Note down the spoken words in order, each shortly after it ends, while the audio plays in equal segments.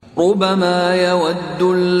ربما يود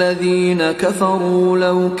الذين كفروا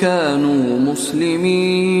لو كانوا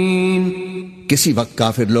مسلمين. کسی وقت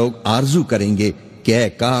کافر لوگ آرزو کریں گے کہ اے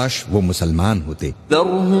کاش وہ مسلمان ہوتے.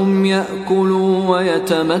 ذرهم يأكلوا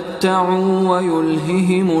ويتمتعوا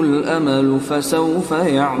ويلههم الأمل فسوف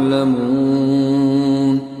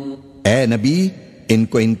يعلمون. اے نبی ان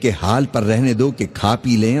کو ان کے حال پر رہنے دو کہ کھا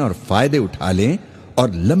پی لیں اور فائدے اٹھا لیں اور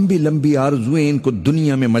لمبی لمبی آرزویں ان کو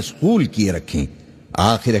دنیا میں مشغول کیے رکھیں.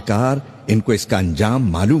 آخر کار ان کو اس کا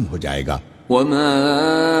انجام معلوم ہو جائے گا. وما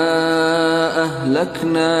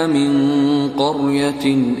أهلكنا من قرية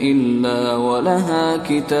إلا ولها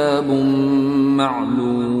كتاب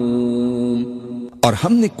معلوم. اور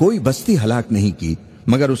ہم نے کوئی بستی ہلاک نہیں کی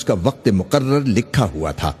مگر اس کا وقت مقرر لکھا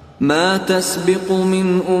ہوا تھا. ما تسبق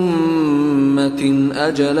من أمة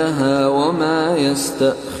أجلها وما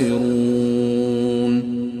يستأخرون.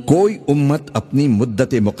 کوئی امت اپنی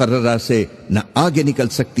مدت مقررہ سے نہ آگے نکل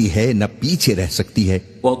سکتی ہے نہ پیچھے رہ سکتی ہے.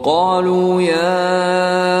 وقالوا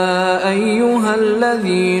يا أيها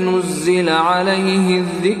الذي نزل عليه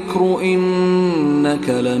الذكر إنك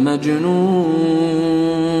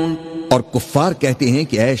لمجنون. اور کفار کہتے ہیں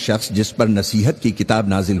کہ اے شخص جس پر نصیحت کی کتاب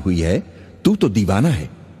نازل ہوئی ہے تو دیوانہ ہے.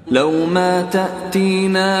 لو ما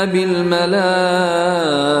تأتينا بالملائكة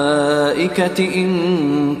إن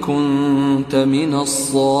كنت من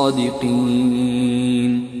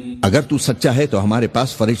الصادقين. اگر تو سچا ہے تو ہمارے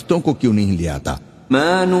پاس فرشتوں کو کیوں نہیں لے آتا؟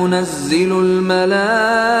 ما ننزل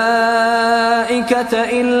الملائكة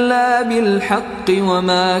إلا بالحق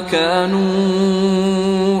وما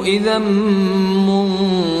كانوا إذا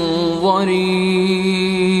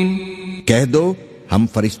منظرين. کہہ دو ہم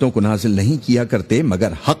فرشتوں کو نازل نہیں کیا کرتے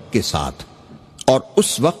مگر حق کے ساتھ اور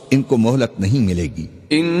اس وقت ان کو مہلت نہیں ملے گی.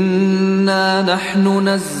 إنا نحن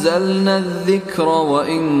نزلنا الذكر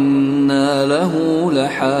وإنا له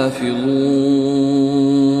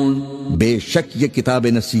لحافظون. بے شک یہ کتاب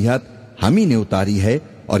نصیحت ہم ہی نے اتاری ہے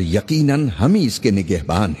اور یقیناً ہم ہی اس کے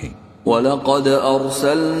نگہبان ہیں. وَلَقَدْ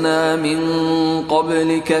أَرْسَلْنَا مِن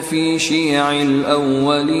قَبْلِكَ فِي شِيَعِ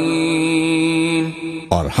الْأَوَّلِينَ.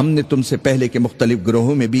 اور ہم نے تم سے پہلے کے مختلف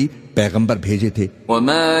گروہوں میں بھی پیغمبر بھیجے تھے.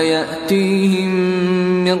 وَمَا يَأْتِيهِم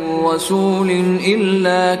مِّن رَّسُولٍ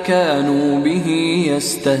إِلَّا كَانُوا بِهِ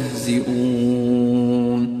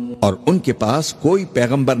يَسْتَهْزِئُونَ. اور ان کے پاس کوئی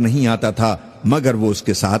پیغمبر نہیں آتا تھا مگر وہ اس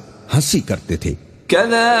کے ساتھ ہنسی کرتے تھے.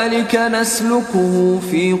 كَذَلِكَ نَسْلُكُهُ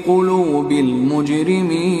فِي قُلُوبِ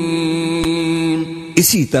الْمُجْرِمِينَ.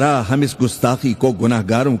 اسی طرح ہم اس گستاخی کو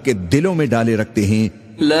گناہگاروں کے دلوں میں ڈالے رکھتے ہیں.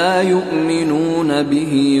 لا يؤمنون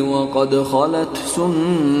به وقد خلت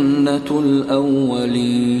سنة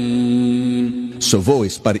الأولين. سو وہ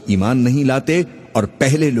اس پر ایمان نہیں لاتے اور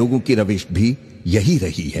پہلے لوگوں کی روش بھی یہی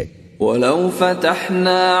رہی ہے. ولو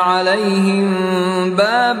فتحنا عليهم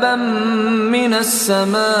بابا من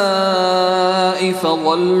السماء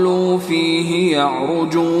فظلوا فيه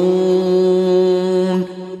يعرجون.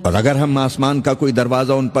 اور اگر ہم آسمان کا کوئی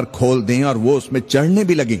دروازہ ان پر کھول دیں اور وہ اس میں چڑھنے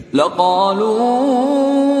بھی لگیں لقالوا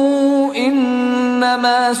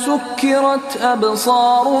انما سكرت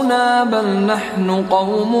ابصارنا بل نحن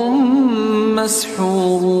قوم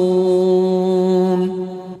مسحورون.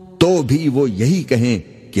 تو بھی وہ یہی کہیں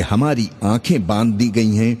کہ ہماری آنکھیں باندھ دی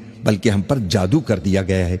گئی ہیں بلکہ ہم پر جادو کر دیا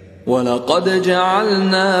گیا ہے. وَلَقَدْ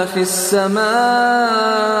جَعَلْنَا فِي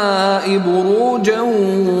السَّمَاءِ بُرُوجًا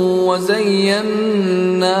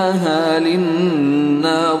وَزَيَّنَّاهَا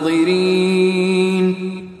لِلنَّاظِرِينَ.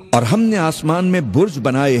 اور ہم نے آسمان میں برج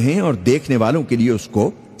بنائے ہیں اور دیکھنے والوں کے لیے اس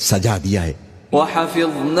کو سجا دیا ہے.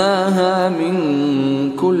 وَحَفِظْنَاهَا مِن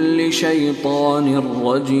كُلِّ شَيْطَانٍ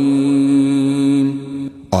رَّجِيمٍ.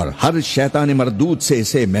 اور ہر شیطان مردود سے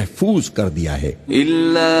اسے محفوظ کر دیا ہے.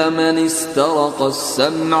 إِلَّا مَنِ اسْتَرَقَ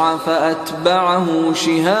السَّمْعَ فَأَتْبَعَهُ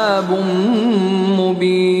شِهَابٌ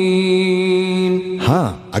مُبِينٌ. ہاں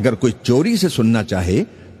اگر کوئی چوری سے سننا چاہے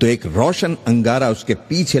تو ایک روشن انگارہ اس کے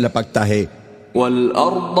پیچھے لپکتا ہے.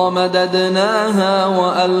 وَالْأَرْضَ مَدَدْنَاهَا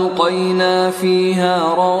وَأَلْقَيْنَا فِيهَا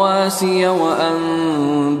رَوَاسِيَ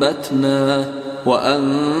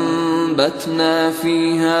وَأَنبَتْنَا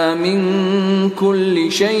فِيهَا مِن كُلِّ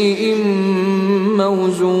شَيْءٍ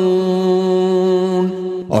مَّوْزُونٍ.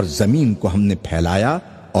 اور زمین کو ہم نے پھیلایا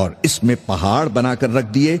اور اس میں پہاڑ بنا کر رکھ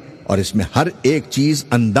دیے اور اس میں ہر ایک چیز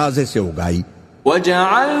اندازے سے اگائی.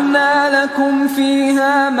 وَجَعَلْنَا لَكُمْ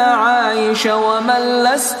فِيهَا مَعَائِشَ وَمَن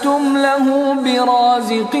لَّسْتُمْ لَهُ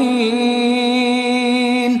بِرَازِقِينَ.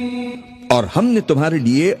 اور ہم نے تمہارے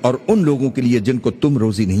لیے اور ان لوگوں کے لیے جن کو تم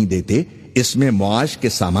روزی نہیں دیتے اس میں معاش کے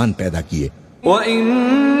سامان پیدا کیے. وَإِن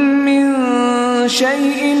مِّن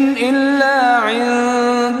شَيْءٍ إِلَّا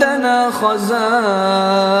عِندَنَا خَزَائِنُهُ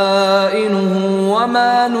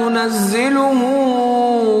وَمَا نُنَزِّلُهُ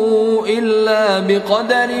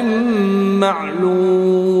بقدر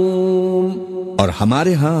معلوم. اور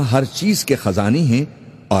ہمارے ہاں ہر چیز کے خزانے ہیں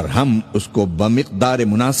اور ہم اس کو بمقدار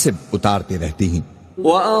مناسب اتارتے رہتے ہیں.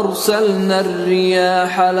 وَأَرْسَلْنَا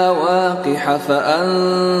الرِّيَاحَ لَوَاقِحَ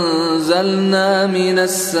فَأَنزَلْنَا مِنَ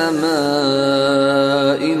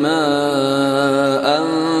السَّمَاءِ مَاءً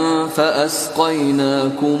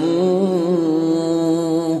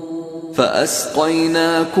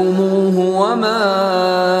فَأَسْقَيْنَاكُمُوهُ وَمَا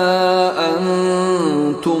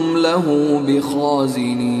أَنْتُمْ لَهُ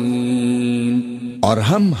بِخَازِنِينَ. اور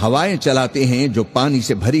ہم ہوائیں چلاتے ہیں جو پانی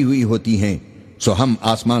سے بھری ہوئی ہوتی ہیں، سو ہم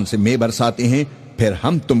آسمان سے مے برساتے ہیں، پھر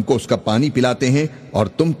ہم تم کو اس کا پانی پلاتے ہیں اور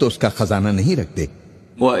تم تو اس کا خزانہ نہیں رکھتے.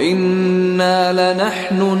 وَإِنَّا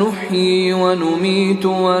لَنَحْنُ نُحْيِي وَنُمِيتُ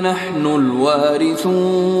وَنَحْنُ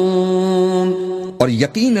الْوَارِثُونَ. اور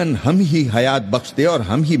یقیناً ہم ہی حیات بخشتے اور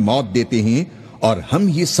ہم ہی موت دیتے ہیں اور ہم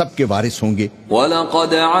ہی سب کے وارث ہوں گے.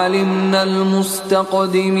 وَلَقَدْ عَلِمْنَا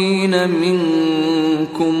الْمُسْتَقْدِمِينَ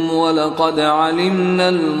مِنْكُمْ وَلَقَدْ عَلِمْنَا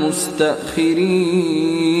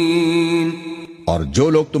الْمُسْتَأْخِرِينَ. اور جو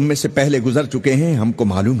لوگ تم میں سے پہلے گزر چکے ہیں ہم کو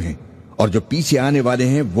معلوم ہے، اور جو پیچھے آنے والے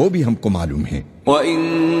ہیں وہ بھی ہم کو معلوم ہیں.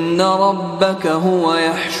 وَإِنَّ رَبَّكَ هُوَ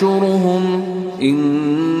يَحْشُرُهُمْ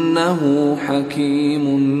إِنَّهُ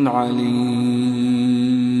حَكِيمٌ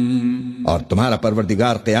عَلِيمٌ. اور تمہارا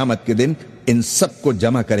پروردگار قیامت کے دن ان سب کو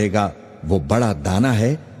جمع کرے گا، وہ بڑا دانا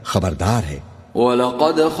ہے، خبردار ہے.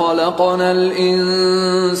 وَلَقَدْ خَلَقْنَا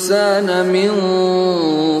الْإِنسَانَ مِنْ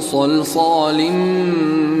صَلْصَالٍ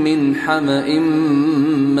مِّنْ حَمَإٍ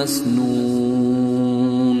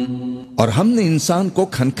مَسْنُونٍ. اور ہم نے انسان کو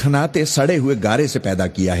کھنکھناتے سڑے ہوئے گارے سے پیدا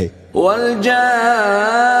کیا ہے. وَالْجَانَّ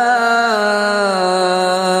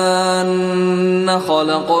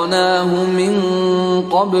خَلَقْنَاهُ مِنْ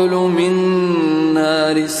قَبْلُ مِنْ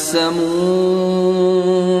نَارِ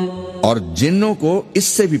السَّمُومِ. اور جنوں کو اس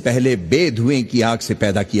سے بھی پہلے بے دھوئیں کی آگ سے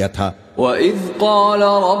پیدا کیا تھا. وَإِذْ قَالَ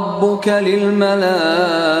رَبُّكَ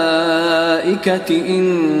لِلْمَلَائِكَةِ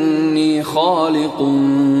إِنِّي خَالِقٌ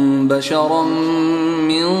بَشَرًا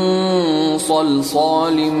مِّن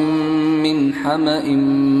صَلْصَالٍ مِّنْ حَمَإٍ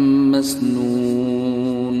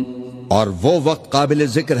مَسْنُونٍ. اور وہ وقت قابل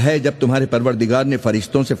ذکر ہے جب تمہارے پروردگار نے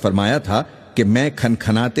فرشتوں سے فرمایا تھا کہ میں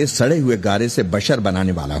کھنکھناتے سڑے ہوئے گارے سے بشر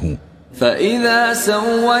بنانے والا ہوں. فَإِذَا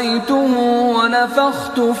سَوَّيْتُهُ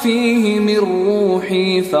وَنَفَخْتُ فِيهِ مِنْ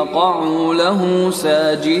رُوحِي فَقَعُوا لَهُ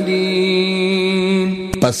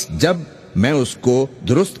سَاجِدِينَ. پس جب میں اس کو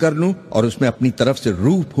درست کر لوں اور اس میں اپنی طرف سے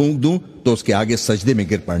روح پھونک دوں تو اس کے آگے سجدے میں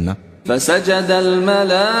گر پڑنا. فَسَجَدَ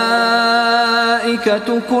الْمَلَائِكَةُ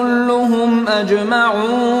كُلُّهُمْ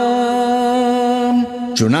أَجْمَعُونَ.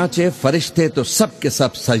 چنانچہ فرشتے تو سب کے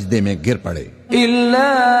سب سجدے میں گر پڑے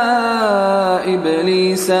إِلَّا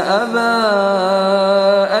إِبْلِيسَ أَبَى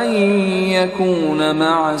أَن يَكُونَ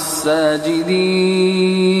مَعَ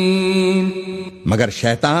السَّاجِدِينَ. مگر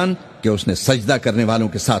شیطان کہ اس نے سجدہ کرنے والوں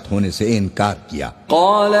کے ساتھ ہونے سے انکار کیا.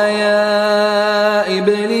 قال يا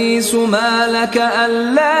إبليس ما لك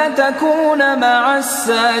ألا تكون مع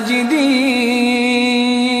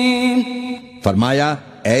الساجدين. فرمایا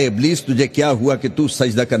اے ابلیس تجھے کیا ہوا کہ تو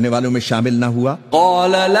سجدہ کرنے والوں میں شامل نہ ہوا؟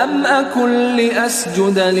 قال لم أكن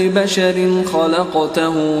لأسجد لبشر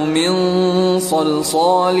خلقته من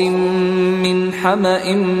صلصال من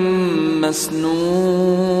حمأ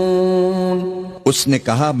مسنون. اس نے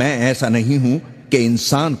کہا میں ایسا نہیں ہوں کہ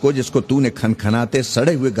انسان کو جس کو تو نے کھنکھناتے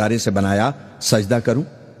سڑے ہوئے گارے سے بنایا سجدہ کروں.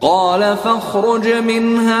 قال فاخرج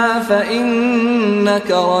منها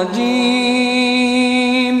فإنك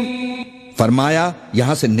رجيم. فرمایا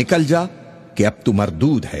یہاں سے نکل جا کہ اب تو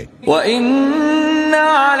مردود ہے. وَإِنَّ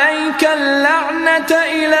عَلَيْكَ اللَّعْنَةَ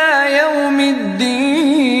إِلَى يَوْمِ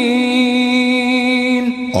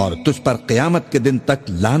الدِّينِ. اور تجھ پر قیامت کے دن تک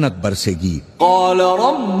لعنت برسے گی. قال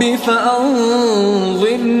رب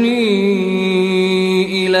فأنظرني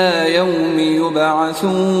إلى يوم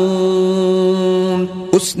يبعثون.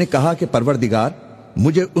 اس نے کہا کہ پروردگار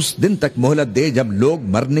مجھے اس دن تک مہلت دے جب لوگ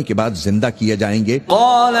مرنے کے بعد زندہ کیے جائیں گے.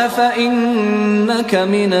 قال فإنك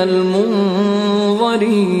من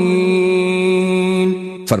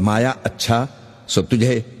المنظرين. فرمایا اچھا سو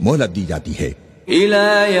تجھے مہلت دی جاتی ہے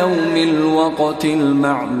إلى يوم الوقت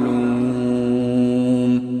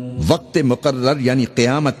المعلوم. وقت مقرر یعنی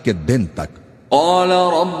قیامت کے دن تک. قال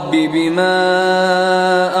رب بما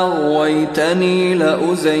أغويتني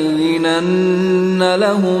لأزينن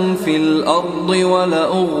لهم في الأرض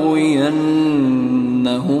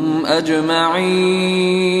ولأغوينهم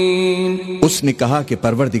أجمعين. اس نے کہا کہ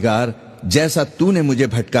پروردگار جیسا تو نے مجھے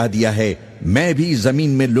بھٹکا دیا ہے میں بھی زمین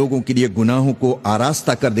میں لوگوں کے لیے گناہوں کو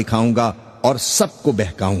آراستہ کر دکھاؤں گا اور سب کو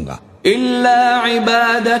بہکاؤں گا. إلا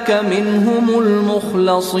عبادك منهم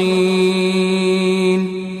المخلصين.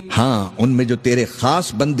 ہاں ان میں جو تیرے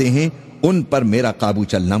خاص بندے ہیں ان پر میرا قابو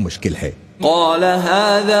چلنا مشکل ہے. قال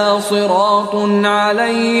هذا صراط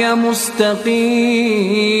علي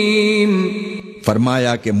مستقيم.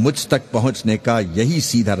 فرمایا کہ مجھ تک پہنچنے کا یہی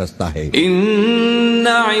سیدھا رستہ ہے. ان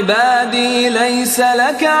عبادی لیس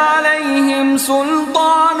لك عليهم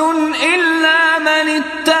سلطان الا من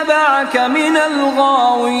اتبعك من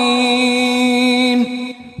الغاوين.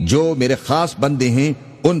 جو میرے خاص بندے ہیں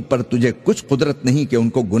ان پر تجھے کچھ قدرت نہیں کہ ان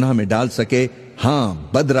کو گناہ میں ڈال سکے،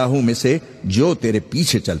 ہاں بدراہوں میں سے جو تیرے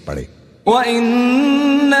پیچھے چل پڑے.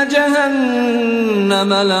 وَإِنَّ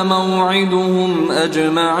جَهَنَّمَ لَمَوْعِدُهُمْ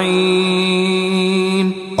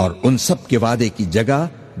أَجْمَعِينَ. اور ان سب کے وعدے کی جگہ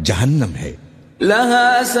جہنم ہے.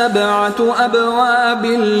 لَهَا 7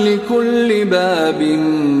 أَبْوَابٍ لِكُلِّ بَابٍ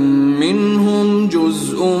مِّنْهُمْ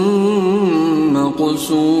جُزْءٌ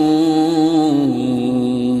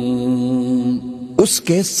مَّقْسُومٌ. اس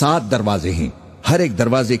کے 7 دروازے ہیں، ہر ایک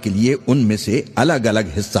دروازے کے لیے ان میں سے الگ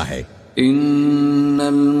الگ حصہ ہے. ان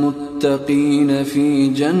المتقین فی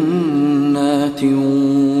جنات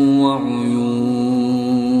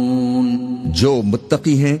وعیون. جو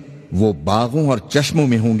متقی ہیں وہ باغوں اور چشموں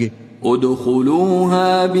میں ہوں گے.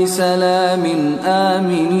 ادخلوها بسلام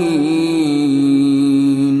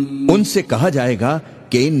آمنین. ان سے کہا جائے گا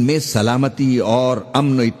کہ ان میں سلامتی اور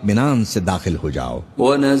امن و اطمینان سے داخل ہو جاؤ.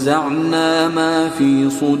 وَنَزَعْنَا مَا فِي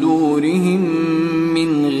صُدُورِهِم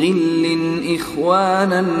مِّن غِلٍّ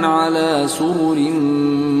إِخْوَانًا عَلَى سُرُرٍ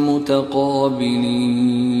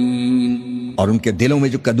مُتَقَابِلِينَ. اور ان کے دلوں میں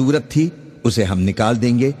جو کدورت تھی اسے ہم نکال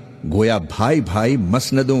دیں گے، گویا بھائی بھائی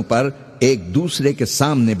مسندوں پر ایک دوسرے کے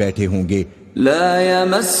سامنے بیٹھے ہوں گے. لا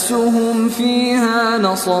يمسهم فيها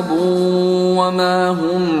نصب وما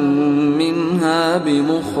هم منها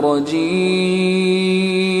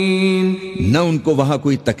بمخرجين. نہ ان کو وہاں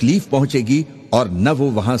کوئی تکلیف پہنچے گی اور نہ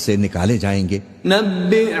وہ وہاں سے نکالے جائیں گے.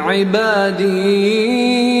 نبئ عبادي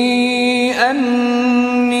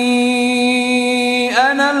أني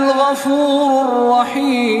أنا الغفور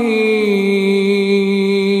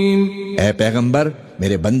الرحيم. اے پیغمبر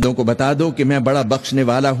میرے بندوں کو بتا دو کہ میں بڑا بخشنے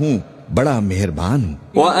والا ہوں، بڑا مہربان ہوں.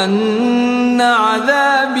 وَأَنَّ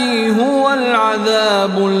عَذَابِي هُوَ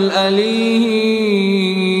الْعَذَابُ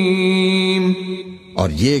الْأَلِيمُ. اور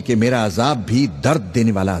یہ کہ میرا عذاب بھی درد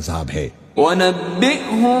دینے والا عذاب ہے.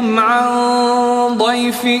 وَنَبِّئْهُمْ عَنْ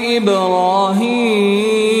ضَيْفِ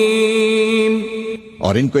إِبْرَاهِيمَ.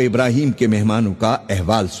 اور ان کو ابراہیم کے مہمانوں کا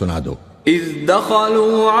احوال سنا دو. اذ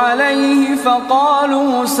دخلوا عليه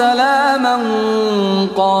فقالوا سلاما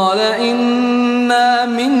قال انا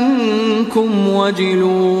منكم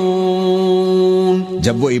وجلون.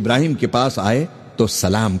 جب وہ ابراہیم کے پاس آئے تو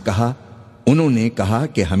سلام کہا، انہوں نے کہا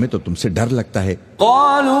کہ ہمیں تو تم سے ڈر لگتا ہے.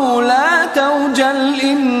 قالوا لا توجل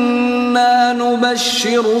انا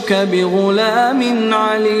نبشرك بغلام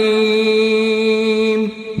عليم.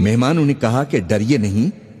 مہمانوں نے کہا کہ ڈریے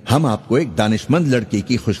نہیں، ہم آپ کو ایک دانشمند لڑکے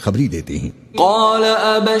کی خوشخبری دیتے ہیں. قال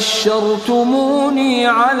ابشرتموني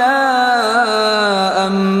على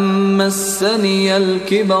ان مسني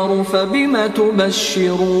الكبر فبم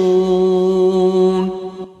تبشرون.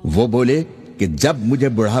 وہ بولے کہ جب مجھے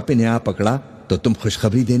بڑھاپے نے آ پکڑا تو تم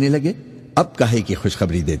خوشخبری دینے لگے، اب کاہے کی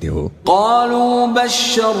خوشخبری دیتے ہو؟ قالوا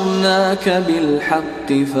بشرناك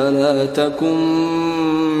بالحق فلا تكن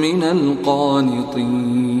من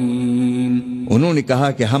القانطين. انہوں نے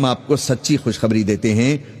کہا کہ ہم آپ کو سچی خوشخبری دیتے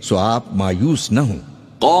ہیں سو آپ مایوس نہ ہوں.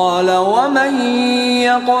 قال ومن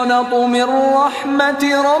يقنط من رحمة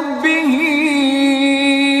ربه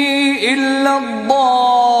إلا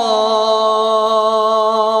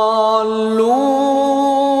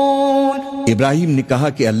الضالون. ابراہیم نے کہا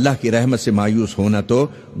کہ اللہ کی رحمت سے مایوس ہونا تو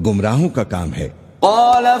گمراہوں کا کام ہے.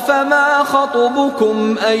 قال فما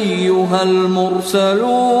خطبكم أيها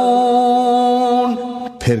المرسلون.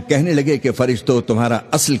 پھر کہنے لگے کہ فرشتوں تمہارا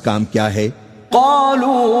اصل کام کیا ہے؟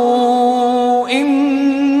 قالوا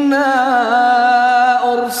إنا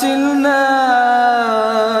أرسلنا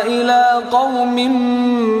إلى قوم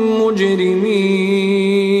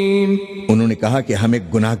مجرمين. انہوں نے کہا کہ ہم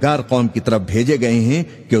ایک گناہگار قوم کی طرف بھیجے گئے ہیں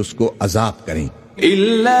کہ اس کو عذاب کریں.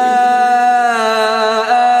 إلا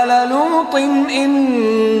آل لوط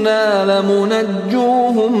إنا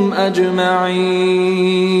لمنجوهم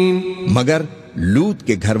أجمعين. مگر لوط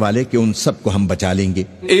کے گھر والے کہ ان سب کو ہم بچا لیں گے.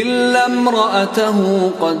 إلا امرأته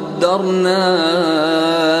قدرنا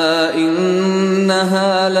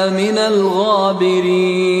إنها لمن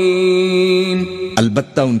الغابرين.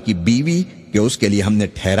 البتہ ان کی بیوی کہ اس کے لیے ہم نے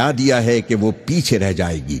ٹھہرا دیا ہے کہ وہ پیچھے رہ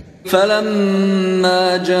جائے گی۔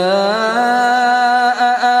 فلما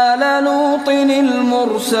جاء آل لوط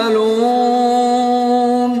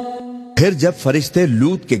المرسلون پھر جب فرشتے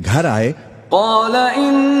لوط کے گھر آئے، قال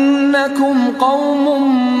انکم قوم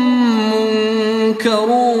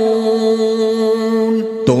منکرون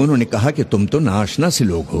تو انہوں نے کہا کہ تم تو ناشنا سے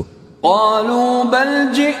لوگ ہو۔ قالوا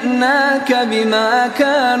بل جئناك بما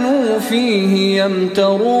كانوا فيه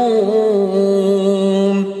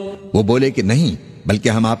يمترون وہ بولے کہ نہیں، بلکہ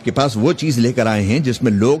ہم آپ کے پاس وہ چیز لے کر آئے ہیں جس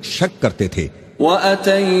میں لوگ شک کرتے تھے۔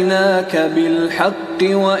 وَأَتَيْنَاكَ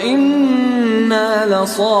بِالْحَقِّ وَإِنَّا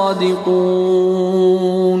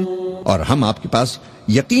لَصَادِقُونَ اور ہم آپ کے پاس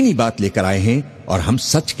یقینی بات لے کر آئے ہیں اور ہم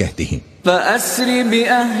سچ کہتے ہیں۔ فَأَسْرِ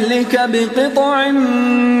بِأَهْلِكَ بِقِطْعٍ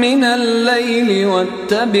مِّنَ اللَّيْلِ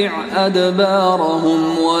وَاتَّبِعْ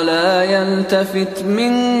أَدْبَارَهُمْ وَلَا يَلْتَفِتْ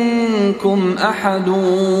مِنكُمْ أَحَدٌ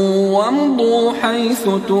وَامْضُوا حَيْثُ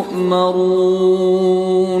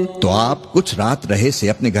تُؤْمَرُونَ تو آپ کچھ رات رہے سے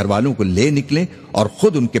اپنے گھر والوں کو لے نکلیں اور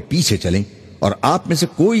خود ان کے پیچھے چلیں، اور آپ میں سے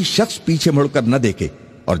کوئی شخص پیچھے مڑ کر نہ دیکھے،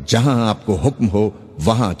 اور جہاں آپ کو حکم ہو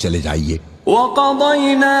وہاں چلے جائیے۔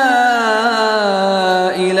 وَقَضَيْنَا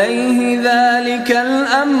إِلَيْهِ ذَلِكَ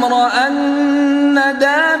الْأَمْرَ أَنَّ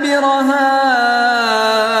دَابِرَ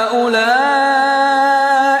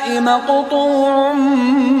هَؤُلَاءِ مَقْطُوعٌ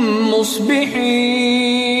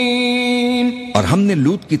مُصْبِحِينَ اور ہم نے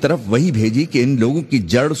لوط کی طرف وہی بھیجی کہ ان لوگوں کی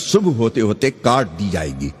جڑ صبح ہوتے ہوتے کاٹ دی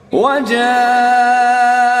جائے گی۔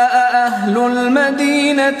 وَجَاءَ أَهْلُ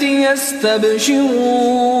الْمَدِينَةِ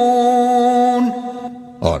يَسْتَبْشِرُونَ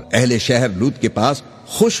اور اہل شہر لوط کے پاس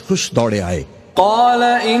خوش خوش دوڑے آئے۔ قال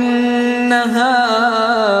ان هؤلاء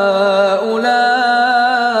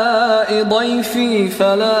ضيفي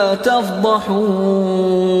فلا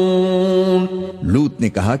تفضحون لوط نے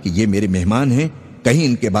کہا کہ یہ میرے مہمان ہیں، کہیں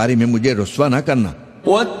ان کے بارے میں مجھے رسوا نہ کرنا۔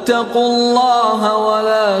 واتقوا الله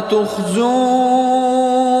ولا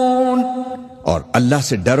تخزون اور اللہ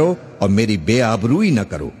سے ڈرو اور میری بے آبروئی نہ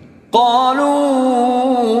کرو۔ قالوا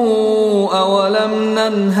اولم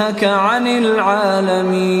ننهك عن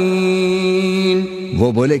العالمين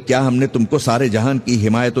وہ بولے کیا ہم نے تم کو سارے جہان کی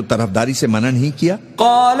حمایت و طرفداری سے منع نہیں کیا؟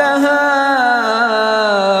 قال هؤلاء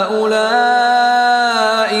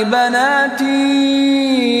بناتي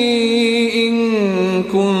إن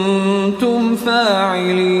كنتم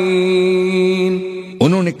فاعلين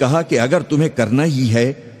انہوں نے کہا کہ اگر تمہیں کرنا ہی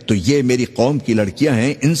ہے تو یہ میری قوم کی لڑکیاں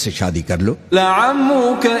ہیں، ان سے شادی کر لو۔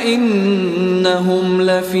 لعمرك إنهم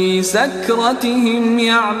لفي سكرتهم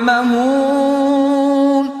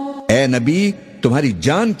يعمهون اے نبی تمہاری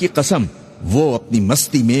جان کی قسم وہ اپنی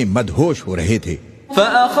مستی میں مدہوش ہو رہے تھے۔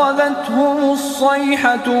 فأخذتهم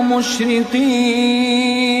الصيحة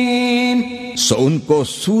مشرقين سو ان کو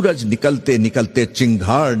سورج نکلتے نکلتے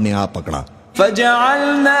چنگھاڑ نے آ پکڑا۔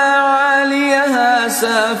 فجعلنا عاليها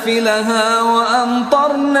سافلها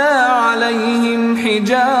وأمطرنا عليهم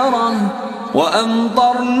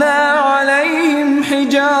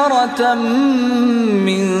حجارة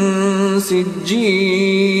من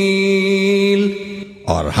سجيل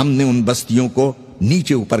اور ہم نے ان بستیوں کو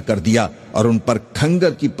نیچے اوپر کر دیا اور ان پر کھنگر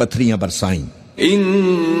کی پتھریاں برسائیں۔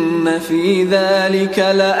 ان في ذلك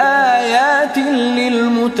لآيات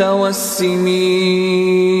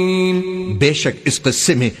للمتوسمين بے شک اس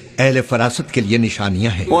قصے میں اہل فراست کے لیے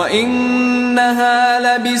نشانیاں ہیں۔ وإنها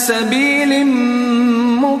لبسبيل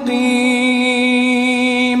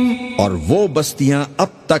مقيم اور وہ بستیاں اب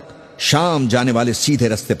تک شام جانے والے سیدھے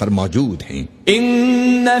رستے پر موجود ہیں۔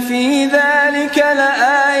 ان في ذلك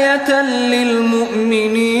لآية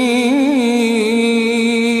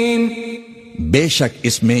للمؤمنين بے شک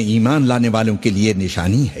اس میں ایمان لانے والوں کے لیے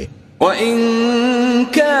نشانی ہے۔ وَإِن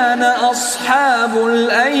كَانَ أَصْحَابُ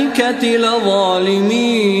الْأَيْكَةِ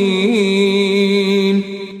لَظَالِمِينَ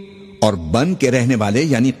اور بن کے رہنے والے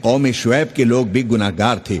یعنی قوم شعیب کے لوگ بھی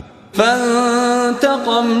گناہگار تھے۔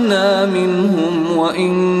 فَانْتَقَمْنَا مِنْهُمْ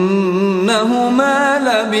وَإِنَّهُمَا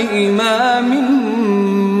لَبِإِمَامٍ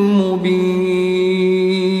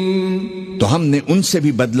مُبِينٍ تو ہم نے ان سے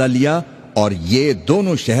بھی بدلہ لیا اور یہ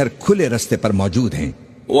دونوں شہر کھلے رستے پر موجود ہیں۔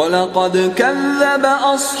 وَلَقَدْ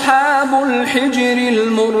كَذَّبَ أَصْحَابُ الْحِجْرِ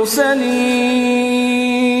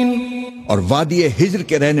الْمُرْسَلِينَ اور وادی ہجر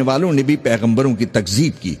کے رہنے والوں نے بھی پیغمبروں کی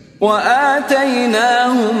تکذیب کی۔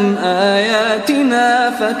 وَآتَيْنَاهُمْ آيَاتِنَا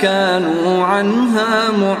فَكَانُوا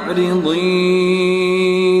عَنْهَا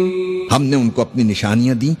مُعْرِضِينَ ہم نے ان کو اپنی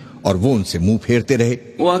نشانیاں دیں اور وہ ان سے منہ پھیرتے رہے۔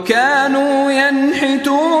 وَكَانُوا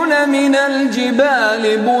يَنْحِتُونَ مِنَ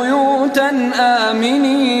الْجِبَالِ بُيُوتًا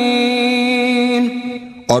آمِنِينَ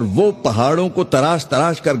اور وہ پہاڑوں کو تراش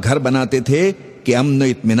تراش کر گھر بناتے تھے کہ امن و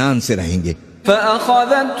اطمینان سے رہیں گے۔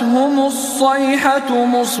 فأخذتهم الصيحة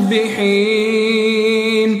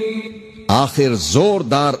مصبحين آخر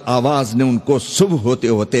زوردار آواز نے ان کو صبح ہوتے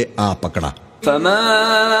ہوتے آ پکڑا. فما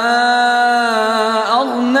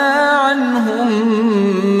أغنى عنهم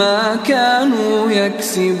ما كانوا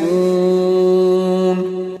يكسبون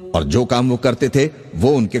اور جو کام وہ کرتے تھے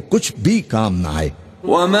وہ ان کے کچھ بھی کام نہ آئے.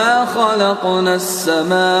 وما خلقنا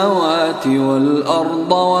السماوات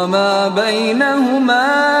والأرض وما بينهما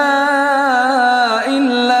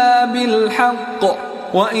إلا بالحق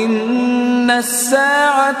وإن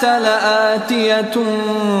الساعة لآتية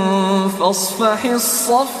فاصفح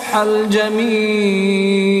الصفح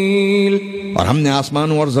الجميل. اور ہم نے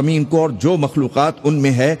آسمانوں اور زمین کو اور جو مخلوقات ان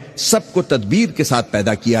میں ہے سب کو تدبیر کے ساتھ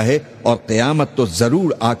پیدا کیا ہے، اور قیامت تو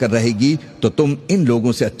ضرور آ کر رہے گی، تو تم ان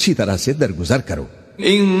لوگوں سے اچھی طرح سے درگزر کرو.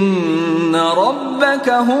 ان ربك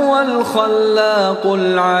هو الخلاق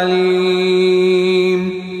العلیم.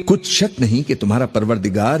 کچھ شک نہیں کہ تمہارا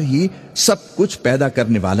پروردگار ہی سب کچھ پیدا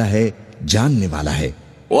کرنے والا ہے، جاننے والا ہے.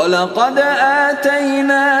 وَلَقَدْ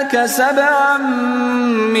آتَيْنَاكَ سَبْعًا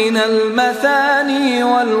مِّنَ الْمَثَانِي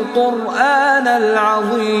وَالْقُرْآنَ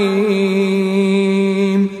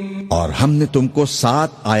الْعَظِيمِ. اور ہم نے تم کو 7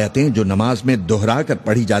 آیتیں جو نماز میں دہرا کر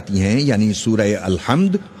پڑھی جاتی ہیں، یعنی سورہ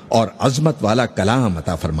الحمد اور عظمت والا کلام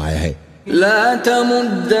عطا فرمایا ہے. لا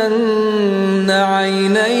تمدن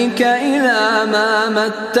عينيك إلى ما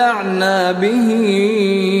متعنا به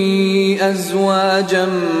أزواجا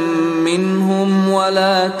منهم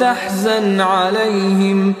ولا تحزن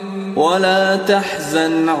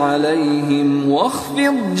عليهم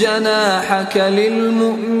واخفض جناحك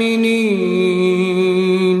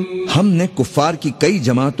للمؤمنين. ہم نے کفار کی کئی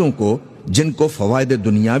جماعتوں کو جن کو فوائد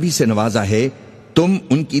دنیاوی سے نوازا ہے، تم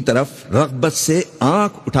ان کی طرف رغبت سے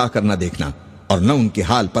آنکھ اٹھا کر نہ دیکھنا، اور نہ ان کے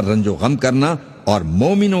حال پر رنج و غم کرنا، اور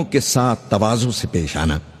مومنوں کے ساتھ تواضع سے پیش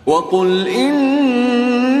آنا. وَقُلْ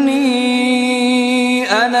إِنِّي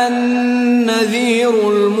أَنَا النَّذِيرُ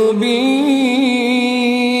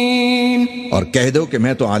الْمُبِينُ. اور کہہ دو کہ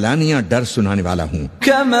میں تو علانیہ ڈر سنانے والا ہوں.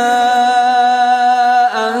 كَمَا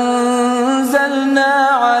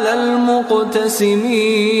أَنزَلْنَا عَلَى الْمُقْتَسِمِينَ.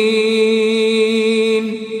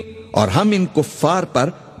 اور ہم ان کفار پر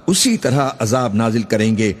اسی طرح عذاب نازل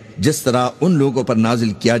کریں گے جس طرح ان لوگوں پر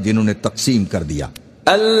نازل کیا جنہوں نے تقسیم کر دیا.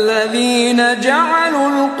 الذين جعلوا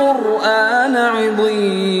القرآن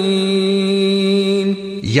عضين.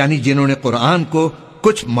 یعنی جنہوں نے قرآن کو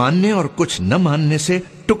کچھ ماننے اور کچھ نہ ماننے سے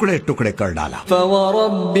ٹکڑے ٹکڑے کر ڈالا.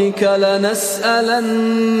 فوربك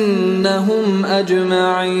لنسألنهم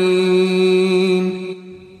أجمعين.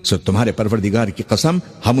 سو تمہارے پروردگار کی قسم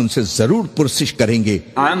ہم ان سے ضرور پرسش کریں گے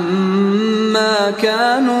عما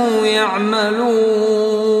كانوا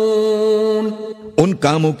يعملون. ان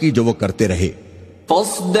کاموں کی جو وہ کرتے رہے.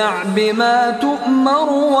 فاصدع بما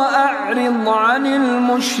تؤمر وأعرض عن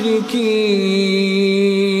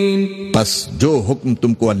المشركين. بس جو حکم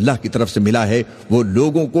تم کو اللہ کی طرف سے ملا ہے وہ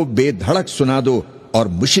لوگوں کو بے دھڑک سنا دو، اور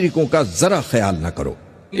مشرکوں کا ذرا خیال نہ کرو.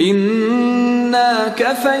 اِنَّا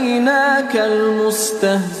كَفَيْنَاكَ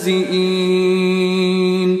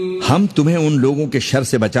الْمُسْتَهْزِئِينَ. ہم تمہیں ان لوگوں کے شر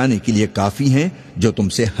سے بچانے کے لیے کافی ہیں جو تم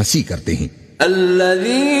سے ہنسی کرتے ہیں.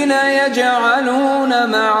 الَّذِينَ يَجْعَلُونَ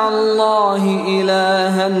مَعَ اللَّهِ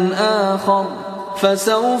إِلَٰهًا آخَرَ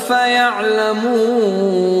فَسَوْفَ يَعْلَمُونَ.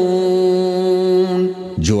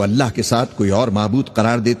 جو اللہ کے ساتھ کوئی اور معبود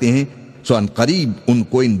قرار دیتے ہیں سو ان قریب ان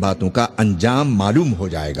کو ان باتوں کا انجام معلوم ہو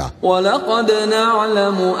جائے گا. وَلَقَدْ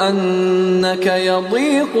نَعْلَمُ أَنَّكَ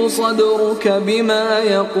يَضِيقُ صَدْرُكَ بِمَا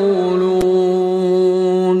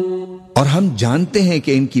يَقُولُونَ. اور ہم جانتے ہیں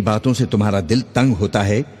کہ ان کی باتوں سے تمہارا دل تنگ ہوتا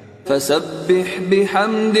ہے. فَسَبِّحْ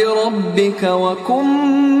بِحَمْدِ رَبِّكَ وَكُن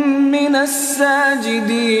مِّنَ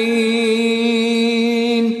السَّاجِدِينَ.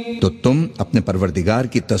 تو تم اپنے پروردگار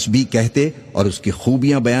کی تسبیح کہتے اور اس کی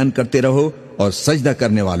خوبیاں بیان کرتے رہو اور سجدہ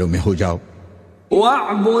کرنے والوں میں ہو جاؤ.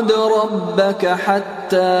 وَاعْبُدْ رَبَّكَ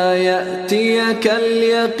حَتَّى يَأْتِيَكَ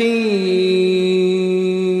الْيَقِينُ.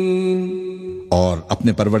 اور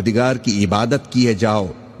اپنے پروردگار کی عبادت کیے جاؤ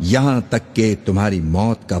یہاں تک کہ تمہاری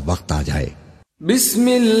موت کا وقت آ جائے. بسم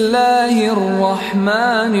اللہ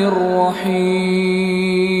الرحمن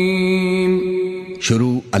الرحیم.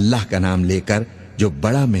 شروع اللہ کا نام لے کر جو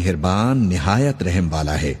بڑا مہربان نہایت رحم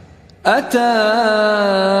والا ہے. اتی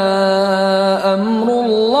امر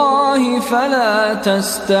اللہ فلا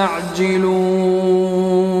تستعجلوه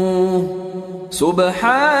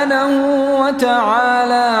سبحانہ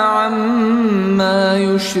وتعالی عما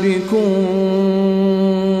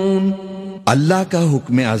یشرکون. اللہ کا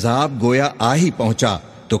حکم عذاب گویا آ ہی پہنچا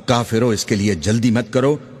تو کافروں اس کے لیے جلدی مت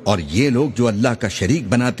کرو، اور یہ لوگ جو اللہ کا شریک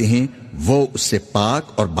بناتے ہیں وہ اس سے پاک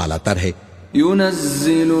اور بالا تر ہے.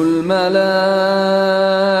 ينزل الملائكة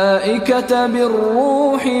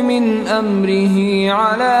بالروح من أمره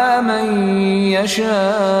على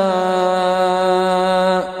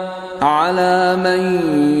من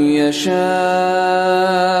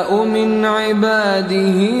يشاء من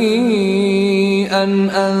عباده أن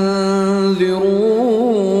أنذروا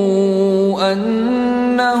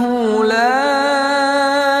أنه لا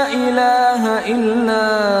إله إلا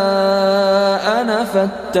أنا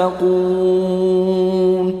فاتقون.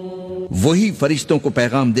 وہی فرشتوں کو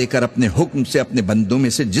پیغام دے کر اپنے حکم سے اپنے بندوں میں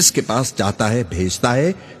سے جس کے پاس چاہتا ہے بھیجتا ہے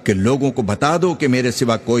کہ لوگوں کو بتا دو کہ میرے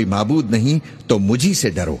سوا کوئی معبود نہیں تو مجھی سے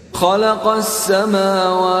ڈرو. خلق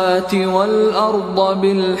السماوات والأرض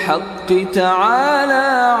بالحق تعالى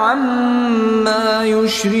عما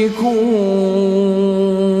يشركون.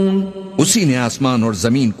 اسی نے آسمان اور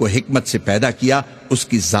زمین کو حکمت سے پیدا کیا، اس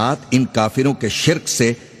کی ذات ان کافروں کے شرک سے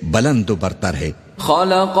بلند و برتر ہے.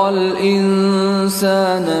 خلق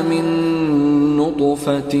الانسان من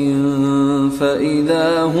نطفة فإذا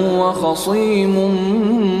هو خصيم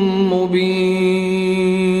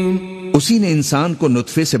مبين. اسی نے انسان کو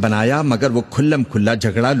نطفے سے بنایا مگر وہ کھلم کھلا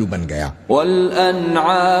جھگڑالو بن گیا.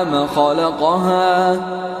 والانعام خلقها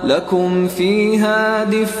لكم فيها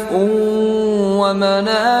دفء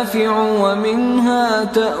ومنافع ومنها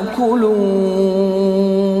تأكلون.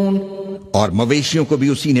 اور مویشیوں کو بھی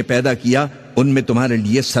اسی نے پیدا کیا، ان میں تمہارے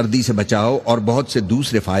لیے سردی سے بچاؤ اور بہت سے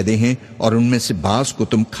دوسرے فائدے ہیں، اور ان میں سے بعض کو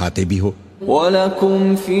تم کھاتے بھی ہو. وَلَكُمْ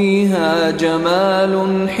فِيهَا جَمَالٌ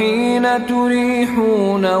حِينَ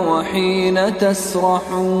تُرِيحُونَ وَحِينَ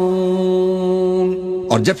تَسْرَحُونَ.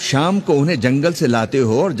 اور جب شام کو انہیں جنگل سے لاتے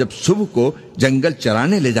ہو اور جب صبح کو جنگل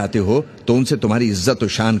چرانے لے جاتے ہو تو ان سے تمہاری عزت و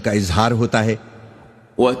شان کا اظہار ہوتا ہے.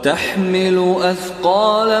 وَتَحْمِلُ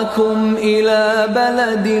أَثْقَالَكُمْ إِلَى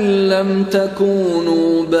بَلَدٍ لَمْ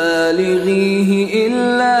تَكُونُوا بَالِغِيهِ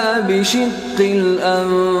إِلَّا بِشِقِّ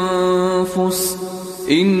الْأَنفُسِ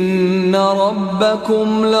إِنَّ رَبَّكُمْ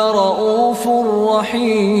لَرَؤُوفٌ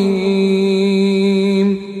رَحِيمٌ.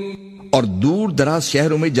 اور دور دراز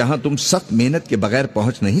شہروں میں جہاں تم سخت محنت کے بغیر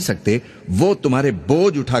پہنچ نہیں سکتے وہ تمہارے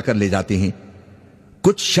بوجھ اٹھا کر لے جاتے ہیں.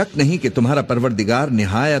 کچھ شک نہیں کہ تمہارا پروردگار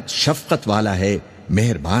نہایت شفقت والا ہے،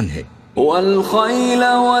 مہربان ہے. والخيل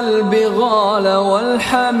والبغال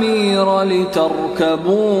والحمير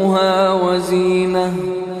لتركبوها وزينة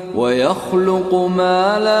ويخلق ما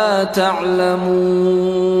لا تعلمون.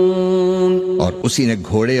 اور اسی نے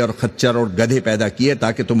گھوڑے اور خچر اور گدھے پیدا کیے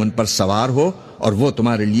تاکہ تم ان پر سوار ہو، اور وہ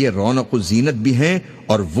تمہارے لیے رونق و زینت بھی ہیں،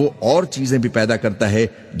 اور وہ اور چیزیں بھی پیدا کرتا ہے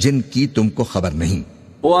جن کی تم کو خبر نہیں.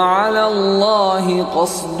 وَعَلَى اللَّهِ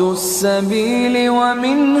قَصْدُ السَّبِيلِ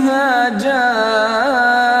وَمِنْهَا جَائِرٌ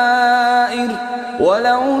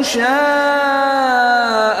وَلَوْ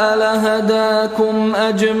شَاءَ لَهَدَاكُمْ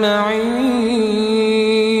أَجْمَعِينَ.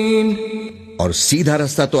 اور سیدھا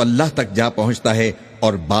رستہ تو اللہ تک جا پہنچتا ہے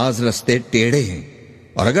اور بعض رستے ٹیڑھے ہیں،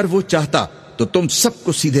 اور اگر وہ چاہتا تو تم سب کو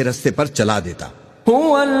سیدھے رستے پر چلا دیتا.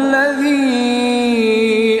 هو الذي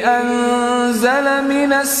أنزل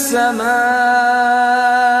من السماء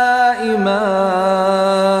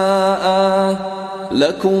ماء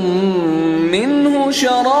لكم منه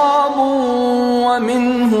شراب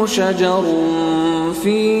ومنه شجر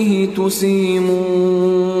فيه تسيمون.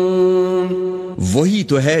 وہی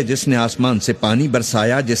تو ہے جس نے آسمان سے پانی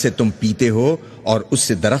برسایا جسے تم پیتے ہو، اور اس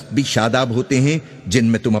سے درخت بھی شاداب ہوتے ہیں جن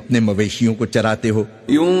میں تم اپنے مویشیوں کو چراتے ہو.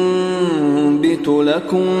 ينبت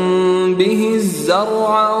لكم به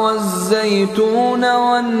الزرع والزيتون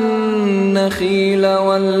والنخيل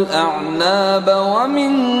والأعناب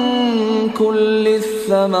ومن كل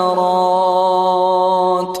الثمرات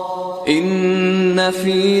إن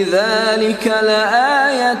في ذلك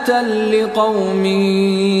لآية لقوم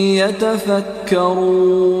يتفكرون.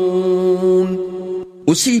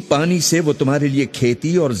 اسی پانی سے وہ تمہارے لیے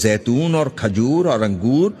کھیتی اور زیتون اور کھجور اور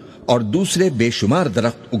انگور اور دوسرے بے شمار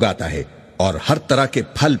درخت اگاتا ہے اور ہر طرح کے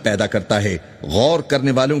پھل پیدا کرتا ہے. غور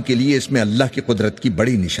کرنے والوں کے لیے اس میں اللہ کی قدرت کی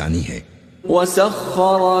بڑی نشانی ہے.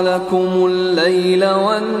 وَسَخَّرَ لَكُمُ اللَّيْلَ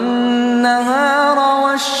وَالنَّهَارَ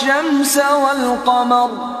وَالشَّمْسَ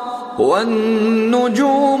وَالْقَمَرَ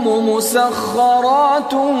وَالنُّجُومُ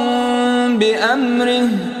مُسَخَّرَاتٌ بِأَمْرِهِ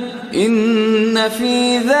إِنَّ فِي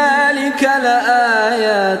ذَلِكَ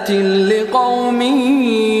لَآيَاتٍ لِقَوْمٍ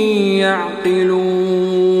يَعْقِلُونَ.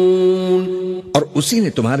 اور اسی نے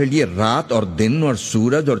تمہارے لیے رات اور دن اور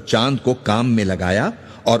سورج اور چاند کو کام میں لگایا،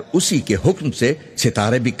 اور اسی کے حکم سے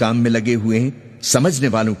ستارے بھی کام میں لگے ہوئے ہیں. سمجھنے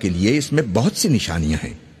والوں کے لیے اس میں بہت سی نشانیاں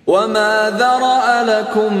ہیں. وَمَا ذَرَأَ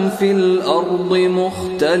لَكُمْ فِي الْأَرْضِ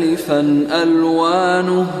مُخْتَلِفًا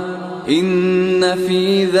أَلْوَانُهُ إن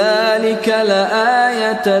في ذلك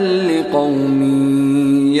لآية لقوم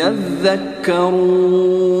يذكرون.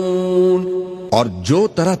 اور جو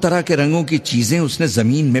طرح طرح کے رنگوں کی چیزیں اس نے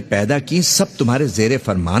زمین میں پیدا کی سب تمہارے زیر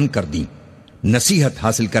فرمان کر دیں. نصیحت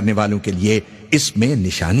حاصل کرنے والوں کے لیے اس میں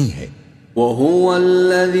نشانی ہے. وهو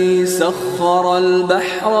الذي سخر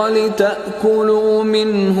البحر لتأكلوا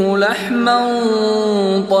منه لحما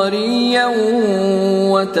طريا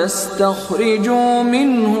وتستخرجوا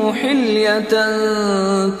منه حلية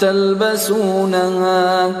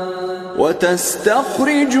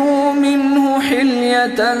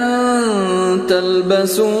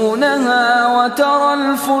تلبسونها وترى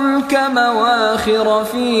الفلك مواخر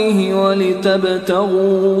فيه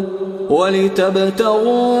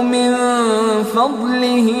ولتبتغوا من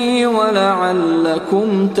فضله ولعلكم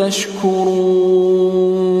تشكرون.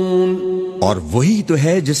 اور وہی تو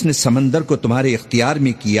ہے جس نے سمندر کو تمہارے اختیار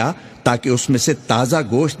میں کیا تاکہ اس میں سے تازہ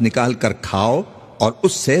گوشت نکال کر کھاؤ اور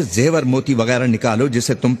اس سے زیور موتی وغیرہ نکالو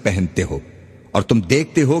جسے تم پہنتے ہو. اور تم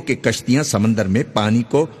دیکھتے ہو کہ کشتیاں سمندر میں پانی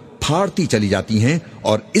کو پھاڑتی چلی جاتی ہیں،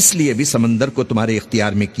 اور اس لیے بھی سمندر کو تمہارے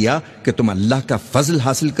اختیار میں کیا کہ تم اللہ کا فضل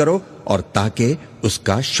حاصل کرو اور تاکہ اس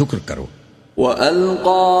کا شکر کرو.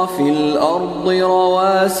 وَأَلْقَى فِي الْأَرْضِ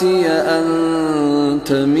رَوَاسِيَ أَن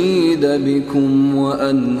تَمِيدَ بِكُمْ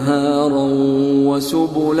وَأَنْهَارًا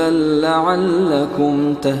وَسُبُلًا لَعَلَّكُمْ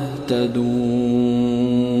تَهْتَدُونَ.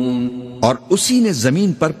 اور اسی نے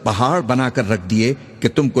زمین پر پہاڑ بنا کر رکھ دیے کہ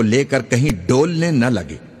تم کو لے کر کہیں ڈولنے نہ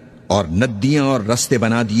لگے، اور ندیاں اور رستے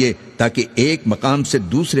بنا دیے تاکہ ایک مقام سے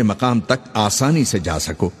دوسرے مقام تک آسانی سے جا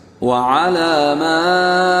سکو. وَعَلَامَاتٍ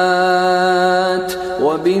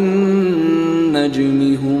وَبِالنَّجْمِ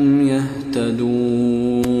هُمْ يَهْتَدُونَ.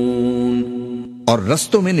 اور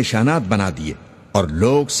رستوں میں نشانات بنا دیے، اور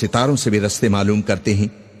لوگ ستاروں سے بھی رستے معلوم کرتے ہیں.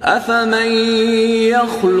 أَفَمَن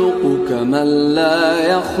يَخْلُقُ كَمَن لَّا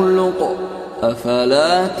يَخْلُقُ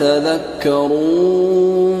أَفَلَا تَذَكَّرُونَ.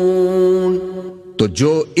 تو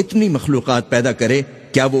جو اتنی مخلوقات پیدا کرے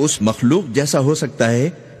کیا وہ اس مخلوق جیسا ہو سکتا ہے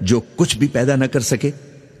جو کچھ بھی پیدا نہ کر سکے؟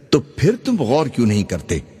 تو پھر تم غور کیوں نہیں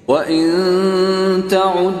کرتے؟ وَإِن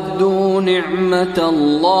تَعُدُّوا نِعْمَةَ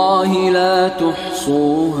اللَّهِ لَا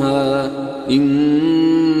تُحْصُوهَا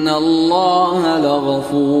إِنَّ اللَّهَ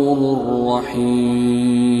لَغَفُورٌ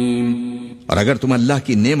رَّحِيمٌ. اور اگر تم اللہ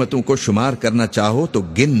کی نعمتوں کو شمار کرنا چاہو تو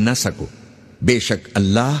گن نہ سکو، بے شک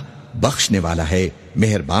اللہ بخشنے والا ہے،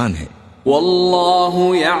 مہربان ہے. وَاللَّهُ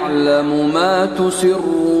يَعْلَمُ مَا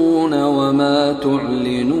تُسِرُّونَ وَمَا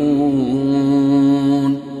تُعْلِنُونَ.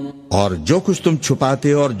 اور جو کچھ تم چھپاتے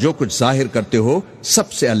اور جو کچھ ظاہر کرتے ہو سب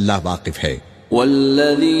سے اللہ واقف ہے.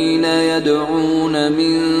 وَالَّذِينَ يَدْعُونَ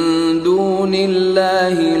مِن دُونِ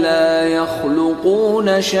اللَّهِ لَا يَخْلُقُونَ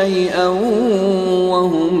شَيْئًا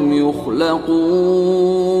وَهُمْ يُخْلَقُونَ.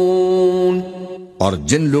 اور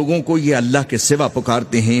جن لوگوں کو یہ اللہ کے سوا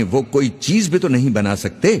پکارتے ہیں وہ کوئی چیز بھی تو نہیں بنا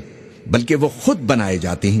سکتے بلکہ وہ خود بنائے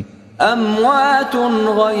جاتے ہیں. أَمْوَاتٌ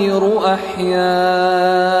غَيْرُ أَحْيَاءٍ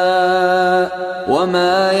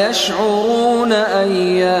وَمَا يَشْعُرُونَ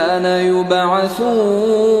أَيَّانَ يُبْعَثُونَ.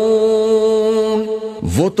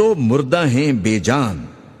 وہ تو مردہ ہیں بے جان،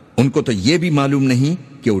 ان کو تو یہ بھی معلوم نہیں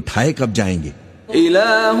کہ اٹھائے کب جائیں گے.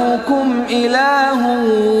 إِلَٰهُكُمْ إِلَٰهٌ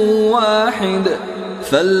وَاحِدٌ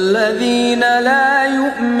فَالَّذِينَ لَا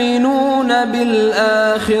يُؤْمِنُونَ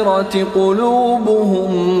بِالْآخِرَةِ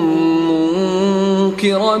قُلُوبُهُم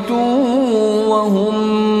مُنكِرَةٌ وَهُم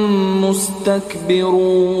مُسْتَكْبِرُونَ.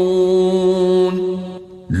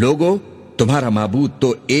 لوگو تمہارا معبود تو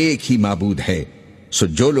ایک ہی معبود ہے، سو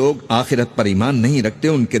جو لوگ آخرت پر ایمان نہیں رکھتے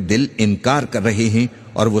ان کے دل انکار کر رہے ہیں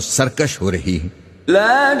اور وہ سرکش ہو رہی ہیں.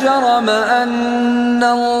 لا جرم أن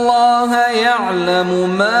الله يعلم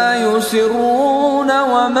ما يسرون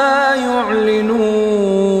وما يعلنون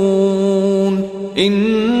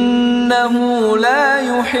إنه لا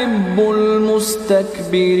يحب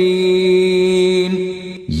المستكبرين.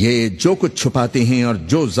 یہ جو کچھ چھپاتے ہیں اور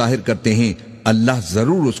جو ظاہر کرتے ہیں اللہ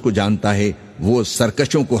ضرور اس کو جانتا ہے، وہ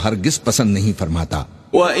سرکشوں کو ہرگز پسند نہیں فرماتا.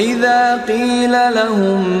 وَإِذَا قِيلَ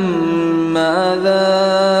لَهُم مَّاذَا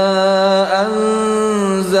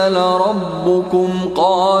أَنزَلَ رَبُّكُمْ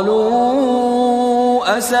قَالُوا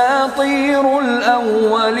أَسَاطِيرُ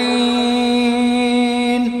الْأَوَّلِينَ.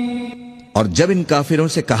 اور جب ان کافروں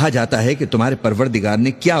سے کہا جاتا ہے کہ تمہارے پروردگار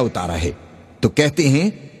نے کیا اتارا ہے تو کہتے ہیں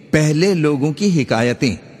پہلے لوگوں کی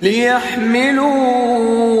حکایتیں. لِيَحْمِلُوا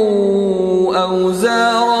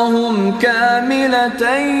أَوْزَارَهُمْ كَامِلَةً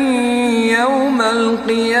يَوْمَ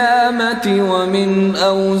الْقِيَامَةِ وَمِنْ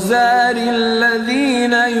أَوْزَارِ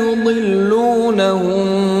الَّذِينَ يُضِلُّونَهُمْ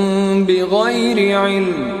بِغَيْرِ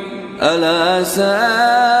عِلْمٍ أَلَا سَاءَ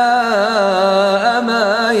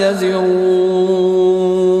مَا يَزِرُونَ.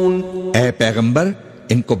 پیغمبر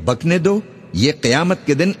ان کو بکنے دو، یہ قیامت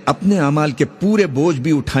کے دن اپنے اعمال کے پورے بوجھ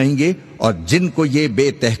بھی اٹھائیں گے اور جن کو یہ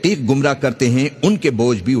بے تحقیق گمراہ کرتے ہیں ان کے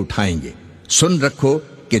بوجھ بھی اٹھائیں گے۔ سن رکھو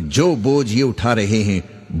کہ جو بوجھ یہ اٹھا رہے ہیں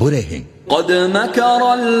برے ہیں۔ قد مكر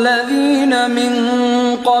الذين من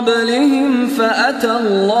قبلهم فأتى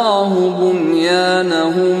الله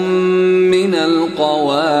بنيانهم من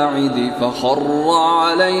القواعد فخر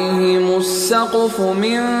عليهم السقف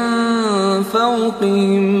من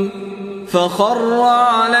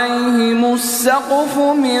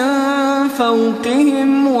فوقهم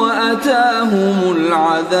وأتاهم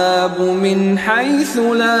العذاب من حيث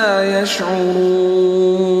لا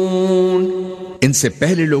يشعرون۔ ان سے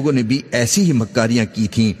پہلے لوگوں نے بھی ایسی ہی مکاریاں کی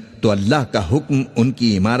تھیں تو اللہ کا حکم ان کی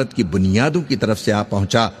عمارت کی بنیادوں کی طرف سے آ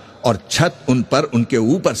پہنچا اور چھت ان پر ان کے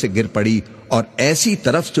اوپر سے گر پڑی اور ایسی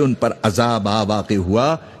طرف سے ان پر عذاب واقع ہوا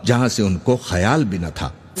جہاں سے ان کو خیال بھی نہ تھا۔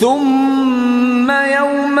 ثم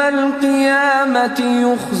يوم القيامة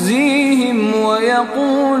يخزيهم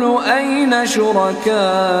ويقول أين شركائي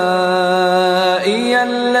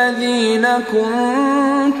الذين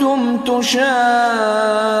كنتم تشاقون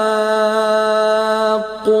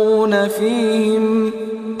فيهم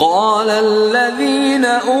قال الذين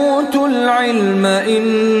أوتوا العلم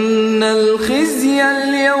إن الخزي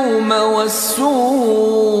اليوم والسوء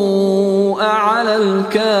على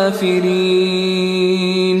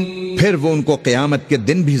الكافرين۔ پھر وہ ان کو قیامت کے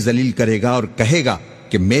دن بھی ذلیل کرے گا اور کہے گا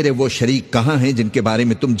کہ میرے وہ شریک کہاں ہیں جن کے بارے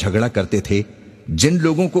میں تم جھگڑا کرتے تھے؟ جن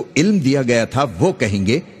لوگوں کو علم دیا گیا تھا وہ کہیں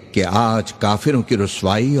گے کہ آج کافروں کی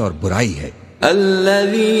رسوائی اور برائی ہے۔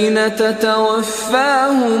 الذين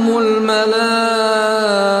تتوفاهم الملائكة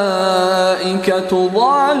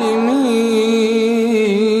ظالمي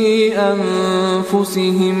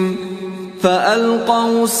أنفسهم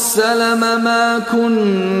فألقوا السلم ما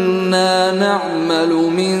كنا نعمل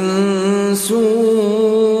من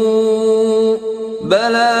سوء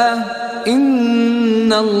بلى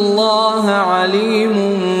إن الله عليم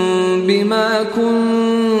بما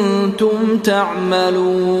كنتم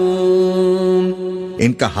تعملون۔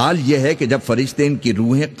 ان کا حال یہ ہے کہ جب فرشتے ان کی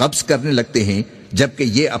روحیں قبض کرنے لگتے ہیں جبکہ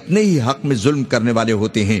یہ اپنے ہی حق میں ظلم کرنے والے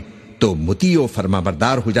ہوتے ہیں تو مطیع و فرما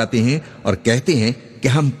بردار ہو جاتے ہیں اور کہتے ہیں کہ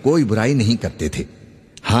ہم کوئی برائی نہیں کرتے تھے۔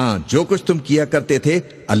 ہاں جو کچھ تم کیا کرتے تھے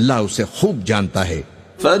اللہ اسے خوب جانتا ہے۔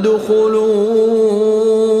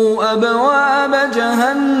 فادخلوا ابواب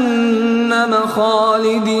جہنم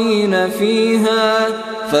خالدین فیہا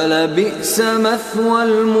فلبئس مثوى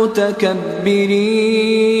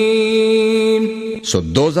المتکبرین۔ سو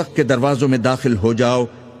دوزخ کے دروازوں میں داخل ہو جاؤ،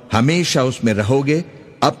 ہمیشہ اس میں رہو گے،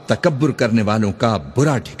 اب تکبر کرنے والوں کا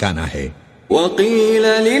برا ٹھکانہ ہے۔ وقيل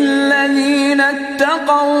للذين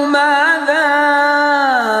اتقوا ماذا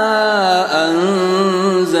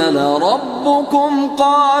أنزل ربكم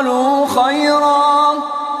قالوا خيرا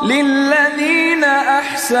للذين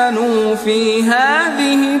أحسنوا في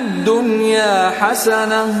هذه الدنيا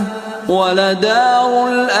حسنة ولدار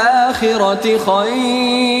الآخرة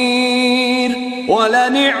خير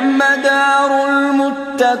ولنعم دار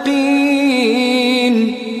المتقين۔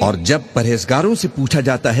 اور جب پرہیزگاروں سے پوچھا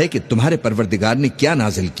جاتا ہے کہ تمہارے پروردگار نے کیا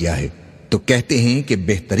نازل کیا ہے تو کہتے ہیں کہ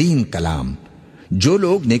بہترین کلام، جو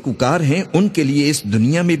لوگ نیکوکار ہیں ان کے لیے اس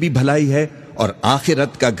دنیا میں بھی بھلائی ہے اور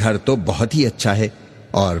آخرت کا گھر تو بہت ہی اچھا ہے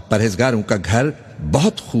اور پرہیزگاروں کا گھر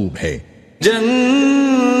بہت خوب ہے۔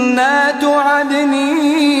 جنات عدن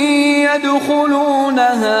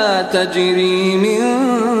يدخلونها تجري من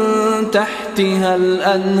تحتها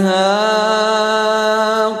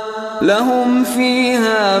الأنهار لهم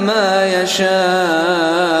فيها ما يشاءون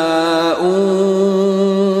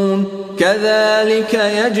كذلك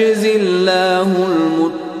يجزي الله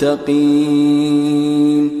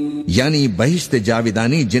المتقين۔ یعنی بہشت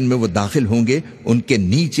جاویدانی جن میں وہ داخل ہوں گے ان کے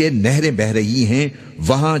نیچے نہریں بہہ رہی ہیں،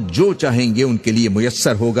 وہاں جو چاہیں گے ان کے لیے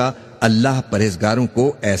میسر ہوگا، اللہ پرہیزگاروں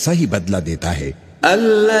کو ایسا ہی بدلہ دیتا ہے۔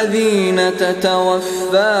 الذين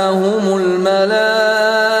تتوفاهم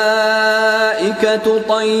الملائكة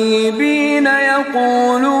طيبين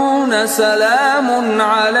يقولون سلام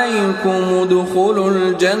عليكم ادخلوا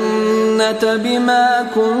الجنة بما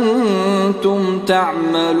كنتم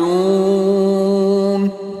تعملون۔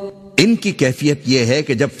 ان کی کیفیت یہ ہے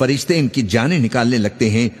کہ جب فرشتے ان کی جانیں نکالنے لگتے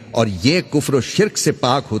ہیں اور یہ کفر و شرک سے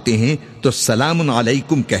پاک ہوتے ہیں تو سلام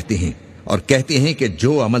علیکم کہتے ہیں اور کہتے ہیں کہ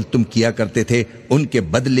جو عمل تم کیا کرتے تھے ان کے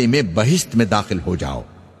بدلے میں بہشت میں داخل ہو جاؤ۔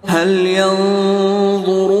 هل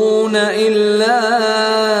ينظرون إلا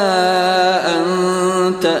أن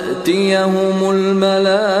تأتيهم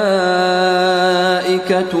الملائكة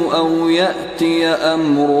أو يأتي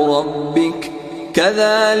أمر ربك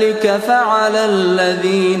كذلك فعل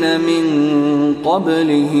الذين من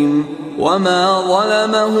قبلهم وما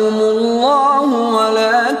ظلمهم الله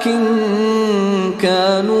ولكن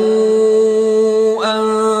كانوا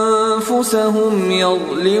أنفسهم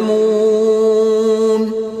يظلمون.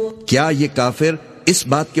 کیا یہ کافر اس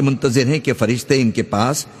بات کے منتظر ہیں کہ فرشتے ان کے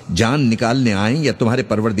پاس جان نکالنے آئیں یا تمہارے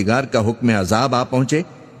پروردگار کا حکم عذاب آ پہنچے؟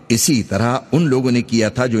 اسی طرح ان لوگوں نے کیا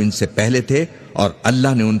تھا جو ان سے پہلے تھے، اور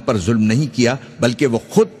اللہ نے ان پر ظلم نہیں کیا بلکہ وہ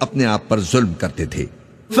خود اپنے آپ پر ظلم کرتے تھے.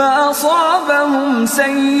 فَأَصَابَهُمْ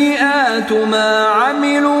سَيِّئَاتُ مَا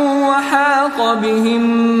عَمِلُوا وَحَاقَ بِهِمْ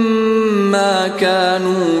مَا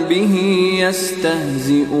كَانُوا بِهِ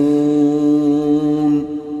يَسْتَهْزِئُونَ.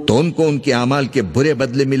 تو ان کو ان کے اعمال کے برے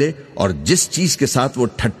بدلے ملے، اور جس چیز کے ساتھ وہ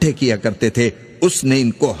ٹھٹھے کیا کرتے تھے اس نے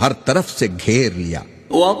ان کو ہر طرف سے گھیر لیا.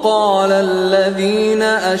 وَقَالَ الَّذِينَ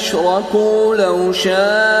أَشْرَكُوا لَوْ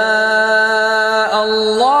شَاءَ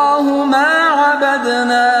اللَّهُ مَا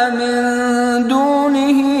عَبَدْنَا مِن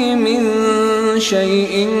دُونِهِ مِن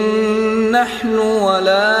شَيْءٍ نَحْنُ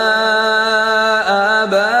وَلَا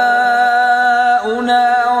آبَاؤُنَا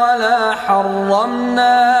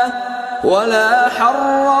وَلَا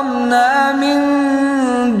حَرَّمْنَا مِن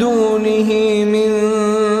دُونِهِ مِن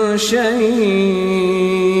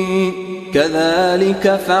شَيْءٍ كَذَلِكَ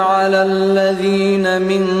فَعَلَ الَّذِينَ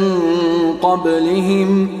مِن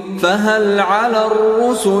قَبْلِهِمْ فَهَلْ عَلَى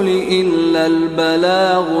الرُّسُلِ إِلَّا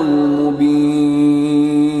الْبَلَاغُ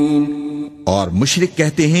الْمُبِينُ. اور مشرک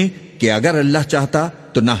کہتے ہیں کہ اگر اللہ چاہتا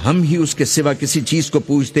تو نہ ہم ہی اس کے سوا کسی چیز کو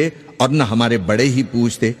پوچھتے اور نہ ہمارے بڑے ہی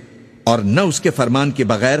پوچھتے، اور نہ اس کے فرمان کے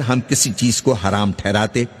بغیر ہم کسی چیز کو حرام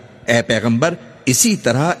ٹھہراتے. اے پیغمبر، اسی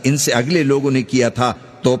طرح ان سے اگلے لوگوں نے کیا تھا،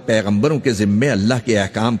 تو پیغمبروں کے ذمے اللہ کے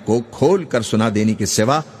احکام کو کھول کر سنا دینے کے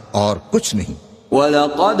سوا اور کچھ نہیں.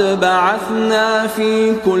 وَلَقَدْ بَعَثْنَا فِي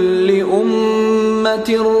كُلِّ أُمَّةٍ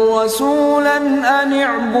رَسُولًا أَنِ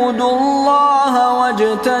اعْبُدُوا اللَّهَ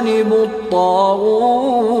وَاجْتَنِبُوا الطَّاغُوتَ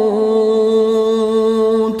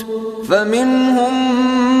فَمِنْهُمْ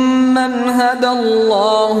مَنْ هَدَى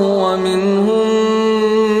اللَّهُ وَمِنْهُمْ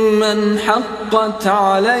مَنْ حَقَّتْ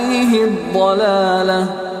عَلَيْهِ الضَّلَالَةُ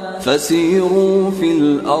فَسِيرُوا فِي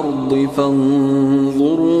الْأَرْضِ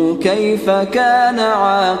فَانظُرُوا كَيْفَ كَانَ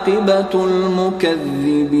عَاقِبَةُ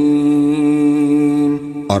الْمُكَذِّبِينَ.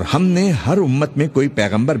 اور ہم نے ہر امت میں کوئی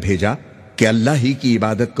پیغمبر بھیجا کہ اللہ ہی کی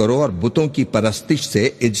عبادت کرو اور بتوں کی پرستش سے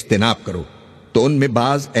اجتناب کرو. تو ان میں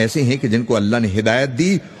بعض ایسے ہیں کہ جن کو اللہ نے ہدایت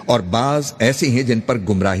دی، اور بعض ایسے ہیں جن پر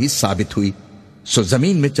گمراہی ثابت ہوئی. سو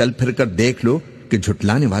زمین میں چل پھر کر دیکھ لو کہ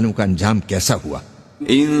جھٹلانے والوں کا انجام کیسا ہوا.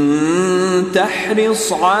 ان تحرص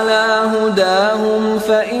على هداهم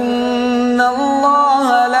فإن الله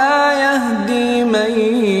لا يهدي من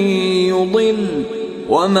يضل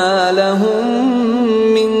وما لهم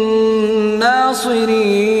من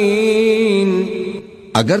ناصرين.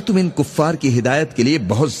 اگر تم ان کفار کی ہدایت کے لیے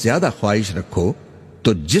بہت زیادہ خواہش رکھو تو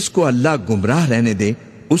جس کو اللہ گمراہ رہنے دے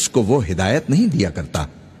اس کو وہ ہدایت نہیں دیا کرتا،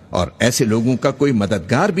 اور ایسے لوگوں کا کوئی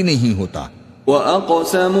مددگار بھی نہیں ہوتا.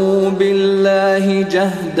 وَأَقْسَمُوا بِاللَّهِ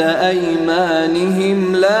جَهْدَ أَيْمَانِهِمْ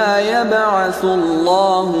لَا يَبْعَثُ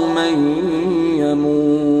اللَّهُ مَن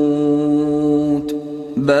يَمُوتُ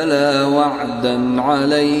بَلَى وَعْدًا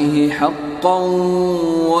عَلَيْهِ حَقًّا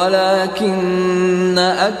وَلَكِنَّ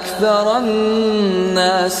أَكْثَرَ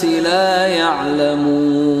النَّاسِ لَا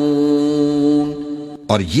يَعْلَمُونَ.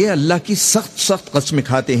 اور یہ اللہ کی سخت قسم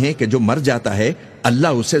کھاتے ہیں کہ جو مر جاتا ہے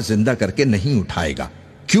اللہ اسے زندہ کر کے نہیں اٹھائے گا.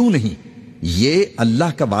 کیوں نہیں؟ یہ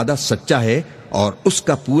اللہ کا وعدہ سچا ہے اور اس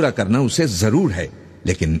کا پورا کرنا اسے ضرور ہے،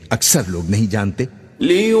 لیکن اکثر لوگ نہیں جانتے.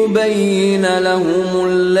 لِيُبَيِّنَ لَهُمُ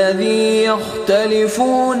الَّذِي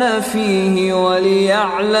يَخْتَلِفُونَ فِيهِ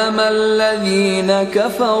وَلِيَعْلَمَ الَّذِينَ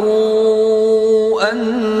كَفَرُوا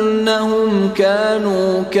أَنَّهُمْ كَانُوا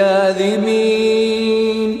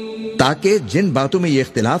كَاذِبِينَ. تاکہ جن باتوں میں یہ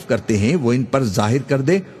اختلاف کرتے ہیں وہ ان پر ظاہر کر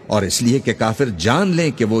دے، اور اس لیے کہ کافر جان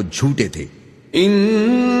لیں کہ وہ جھوٹے تھے.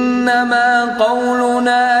 انما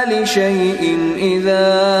قولنا لشيء اذا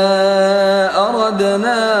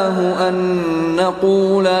اردناه ان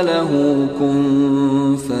نقول له كن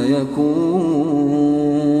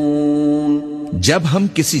فيكون. جب ہم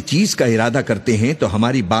کسی چیز کا ارادہ کرتے ہیں تو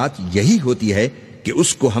ہماری بات یہی ہوتی ہے کہ اس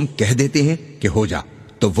کو ہم کہہ دیتے ہیں کہ ہو جا،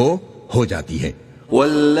 تو وہ ہو جاتی ہے.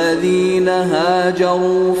 والذين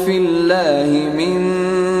هاجروا في الله من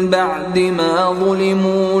بعد ما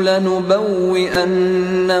ظلموا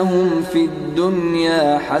لنبوئنهم في الدنيا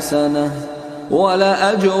حسنة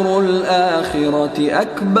ولأجر الآخرة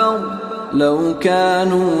أكبر لو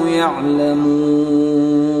كانوا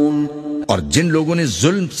يعلمون. اور جن لوگوں نے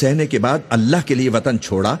ظلم سہنے کے بعد اللہ کے لیے وطن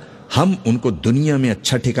چھوڑا، ہم ان کو دنیا میں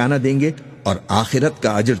اچھا ٹھکانہ دیں گے، اور آخرت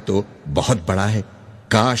کا اجر تو بہت بڑا ہے،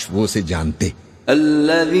 کاش وہ اسے جانتے۔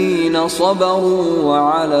 الذين صبروا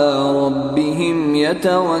وعلى ربهم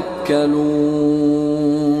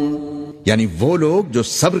يتوكلون، یعنی وہ لوگ جو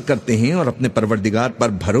صبر کرتے ہیں اور اپنے پروردگار پر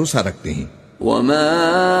بھروسہ رکھتے ہیں۔ وما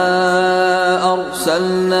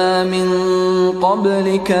أرسلنا من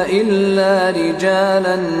قبلك إلا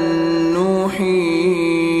رجالا نوحي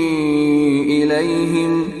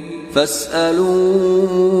إليهم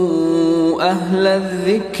فاسألوا أهل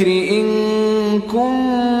الذكر إن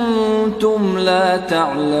كنتم لا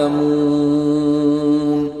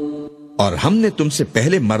تعلمون۔ اور ہم نے تم سے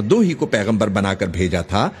پہلے مردوں ہی کو پیغمبر بنا کر بھیجا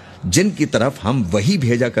تھا جن کی طرف ہم وہی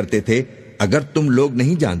بھیجا کرتے تھے، اگر تم لوگ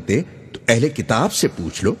نہیں جانتے تو اہل کتاب سے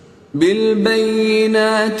پوچھ لو۔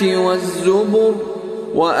 بالبينات والزبر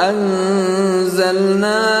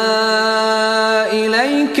وأنزلنا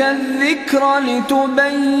إليك الذكر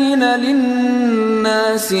لتبين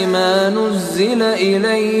للناس ما نزل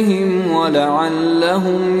إليهم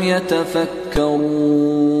ولعلهم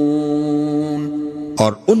يتفكرون۔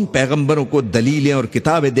 اور ان پیغمبروں کو دلیلیں اور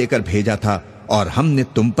کتابیں دے کر بھیجا تھا، اور ہم نے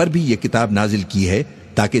تم پر بھی یہ کتاب نازل کی ہے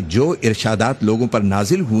تاکہ جو ارشادات لوگوں پر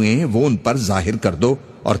نازل ہوئے ہیں وہ ان پر ظاہر کر دو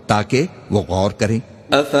اور تاکہ وہ غور کریں۔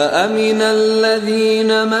 أَفَأَمِنَ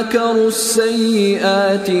الَّذِينَ مَكَرُوا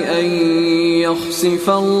السَّيِّئَاتِ أَن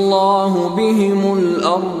يَخْسِفَ اللَّهُ بِهِمُ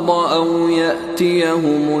الْأَرْضَ أَوْ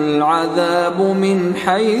يَأْتِيَهُمُ الْعَذَابُ مِنْ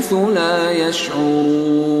حَيْثُ لَا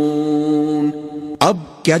يَشْعُرُونَ۔ اب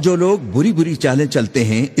کیا جو لوگ بری بری چالیں چلتے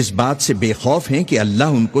ہیں اس بات سے بے خوف ہیں کہ اللہ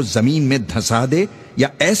ان کو زمین میں دھسا دے یا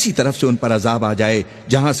ایسی طرف سے ان پر عذاب آ جائے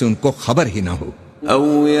جہاں سے ان کو خبر ہی نہ ہو؟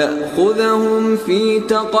 أَوْ يَأْخُذَهُمْ فِي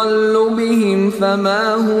تَقَلُّبِهِمْ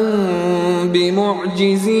فَمَا هُمْ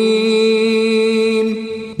بِمُعْجِزِينَ،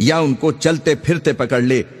 یا ان کو چلتے پھرتے پکڑ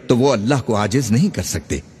لے تو وہ اللہ کو عاجز نہیں کر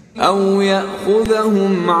سکتے۔ أَوْ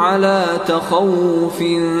يَأْخُذَهُمْ عَلَى تَخَوُّفٍ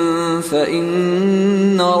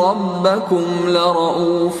فَإِنَّ رَبَّكُمْ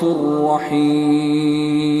لَرَءُوفٌ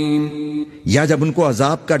رَحِيمٌ، یا جب ان کو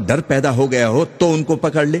عذاب کا ڈر پیدا ہو گیا ہو تو ان کو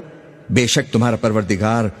پکڑ لے، بے شک تمہارا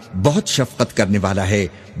پروردگار بہت شفقت کرنے والا ہے،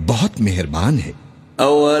 بہت مہربان ہے۔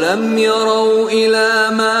 أَوَلَمْ يَرَوْا إِلَى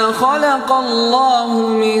مَا خَلَقَ اللَّهُ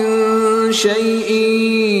مِنْ شَيْءٍ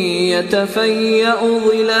يَتَفَيَّأُ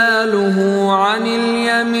ظِلَالُهُ عَنِ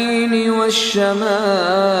الْيَمِينِ وَالشَّمَائِلِ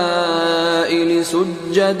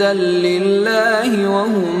سُجَّدًا لِلَّهِ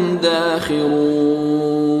وَهُمْ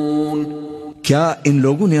دَاخِرُونَ۔ کیا ان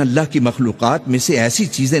لوگوں نے اللہ کی مخلوقات میں سے ایسی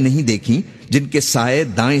چیزیں نہیں دیکھی جن کے سائے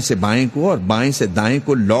دائیں سے بائیں کو اور بائیں سے دائیں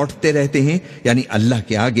کو لوٹتے رہتے ہیں، یعنی اللہ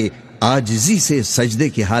کے آگے عاجزی سے سجدے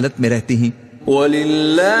کی حالت میں رہتے ہیں؟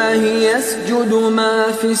 وَلِلَّهِ يَسْجُدُ مَا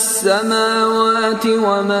فِي السَّمَاوَاتِ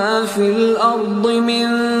وَمَا فِي الْأَرْضِ مِن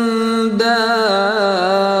دَابَّةٍ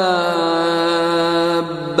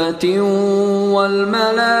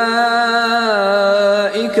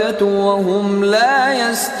وَالْمَلَائِكَةُ وَهُمْ لَا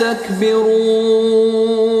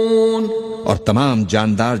يَسْتَكْبِرُونَ۔ اور تمام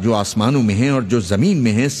جاندار جو آسمانوں میں ہیں اور جو زمین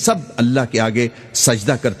میں ہیں سب اللہ کے آگے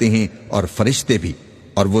سجدہ کرتے ہیں، اور فرشتے بھی،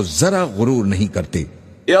 اور وہ ذرا غرور نہیں کرتے۔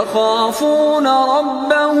 يَخَافُونَ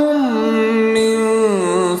رَبَّهُم مِّن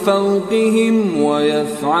فَوْقِهِمْ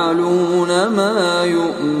وَيَفْعَلُونَ مَا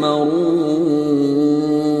يُؤْمَرُونَ۔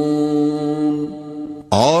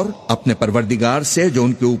 اور اپنے پروردگار سے جو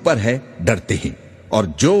ان کے اوپر ہے ڈرتے ہیں، اور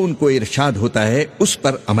جو ان کو ارشاد ہوتا ہے اس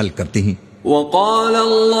پر عمل کرتے ہیں۔ وَقَالَ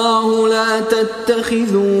اللَّهُ لَا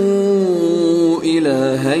تَتَّخِذُوا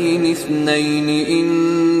إِلَٰهَيْنِ اثْنَيْنِ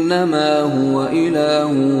إِنَّمَا هُوَ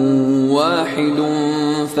إِلَٰهٌ وَاحِدٌ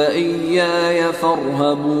فَإِيَّايَ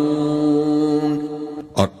فَارْهَبُونِ۔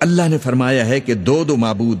 اور اللہ نے فرمایا ہے کہ دو دو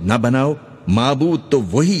معبود نہ بناؤ، معبود تو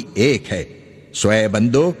وہی ایک ہے، سو اے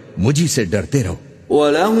بندو مجھی سے ڈرتے رہو۔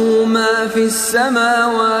 وَلَهُ مَا فِي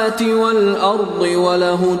السَّمَاوَاتِ وَالْأَرْضِ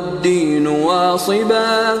وَلَهُ الدِّينُ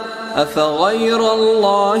وَاصِبًا أَفَغَيْرَ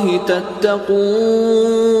اللَّهِ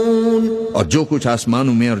تَتَّقُونَ۔ اور جو کچھ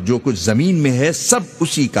آسمانوں میں اور جو کچھ زمین میں ہے سب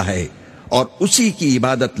اسی کا ہے، اور اسی کی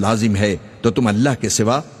عبادت لازم ہے، تو تم اللہ کے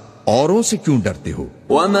سوا اوروں سے کیوں ڈرتے ہو؟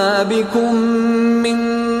 وَمَا بِكُم مِّن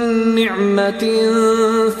نِّعْمَةٍ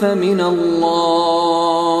فَمِنَ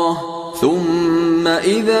اللَّهِ ثُمَّ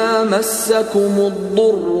إِذَا مَسَّكُمُ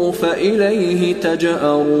الضُّرُّ فَإِلَيْهِ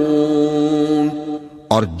تَجْأَرُونَ۔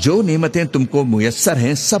 اور جو نعمتیں تم کو میسر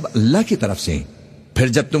ہیں سب اللہ کی طرف سے ہیں، پھر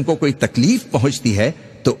جب تم کو کوئی تکلیف پہنچتی ہے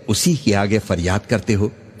تو اسی کے آگے فریاد کرتے ہو۔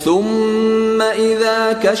 ثم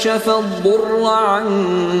إذا كشف الضر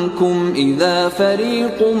عنكم إذا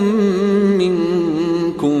فريق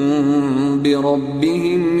منكم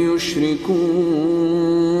بربهم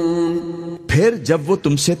يشركون۔ پھر جب وہ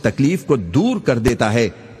تم سے تکلیف کو دور کر دیتا ہے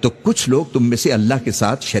تو کچھ لوگ تم میں سے اللہ کے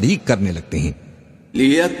ساتھ شریک کرنے لگتے ہیں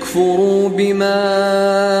لِيَكْفُرُوا بِمَا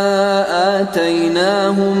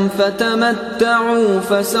آتَيْنَاهُمْ فَتَمَتَّعُوا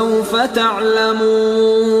فَسَوْفَ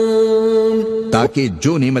تَعْلَمُونَ تاکہ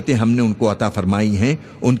جو نعمتیں ہم نے ان کو عطا فرمائی ہیں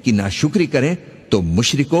ان کی ناشکری کریں تو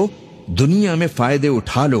مشرکو دنیا میں فائدے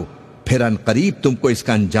اٹھا لو، پھر ان قریب تم کو اس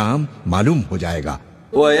کا انجام معلوم ہو جائے گا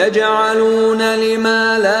وَيَجْعَلُونَ لِمَا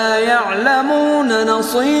لَا يَعْلَمُونَ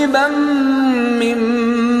نَصِيبًا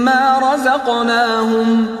مِّمَّا رَزَقْنَاهُمْ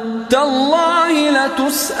تَاللَّهِ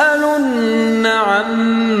لَتُسْأَلُنَّ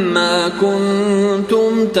عَمَّا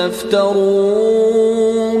كُنتُمْ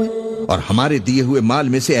تَفْتَرُونَ اور ہمارے دیے ہوئے مال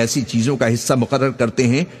میں سے ایسی چیزوں کا حصہ مقرر کرتے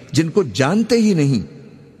ہیں جن کو جانتے ہی نہیں۔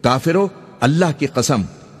 کافرو، اللہ کی قسم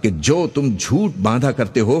کہ جو تم جھوٹ باندھا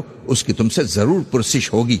کرتے ہو اس کی تم سے ضرور پرسش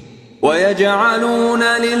ہوگی۔ وَيَجْعَلُونَ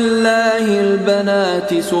لِلَّهِ الْبَنَاتِ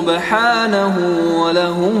سُبْحَانَهُ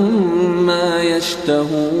وَلَهُم مَّا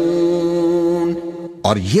يَشْتَهُونَ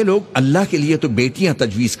اور یہ لوگ اللہ کے لیے تو بیٹیاں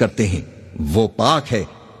تجویز کرتے ہیں، وہ پاک ہے،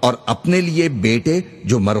 اور اپنے لیے بیٹے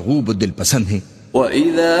جو مرغوب و دل پسند ہیں۔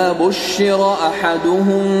 وَإِذَا بُشِّرَ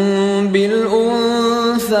أَحَدُهُم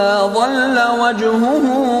بِالْأُنثَىٰ ظَلَّ وَجْهُهُ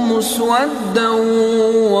مُسْوَدًّا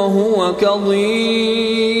وَهُوَ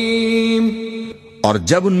كَظِيمٌ اور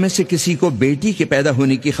جب ان میں سے کسی کو بیٹی کے پیدا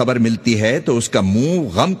ہونے کی خبر ملتی ہے تو اس کا منہ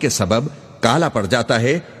غم کے سبب کالا پڑ جاتا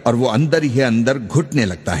ہے اور وہ اندر ہی اندر گھٹنے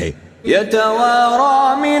لگتا ہے۔ يَتَوَارَىٰ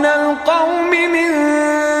مِنَ الْقَوْمِ مِن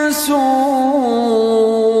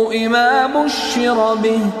سُوءِ مَا بُشِّرَ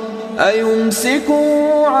بِهِ أَيُمْسِكُهُ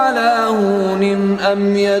عَلَىٰ هُونٍ أَمْ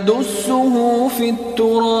يَدُسُّهُ فِي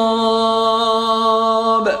التُّرَابِ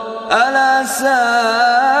أَلَا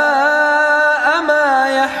سَاءَ مَا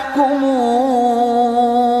يَحْكُمُونَ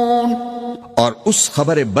اور اس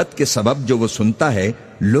خبر بد کے سبب جو وہ سنتا ہے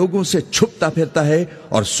لوگوں سے چھپتا پھرتا ہے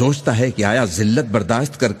اور سوچتا ہے کہ آیا ذلت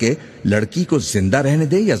برداشت کر کے لڑکی کو زندہ رہنے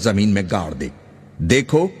دے یا زمین میں گاڑ دے۔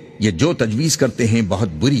 دیکھو یہ جو تجویز کرتے ہیں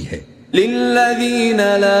بہت بری ہے۔ لِلَّذِينَ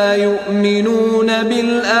لَا يُؤْمِنُونَ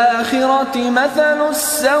بِالْآخِرَةِ مَثَلُ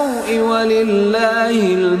السَّوْءِ وَلِلَّهِ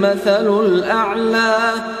الْمَثَلُ الْأَعْلَى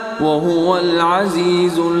وَهُوَ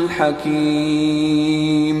الْعَزِيزُ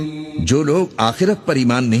الْحَكِيمُ جو لوگ آخرت پر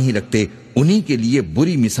ایمان نہیں رکھتے انہی کے لیے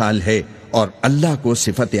بری مثال ہے، اور اللہ کو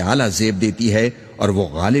صفت اعلیٰ زیب دیتی ہے اور وہ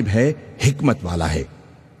غالب ہے، حکمت والا ہے۔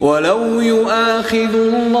 وَلَوْ يُؤَاخِذُ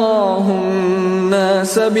اللَّهُ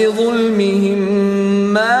النَّاسَ بِظُلْمِهِمْ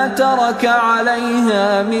مَا تَرَكَ عَلَيْهَا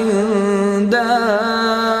مِن دَابَّةٍ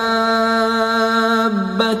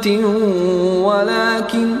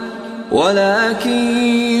وَلَكِن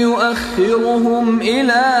يُؤَخِّرُهُمْ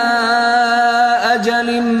إِلَىٰ أَجَلٍ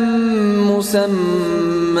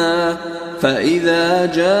مُّسَمًّى فَإِذَا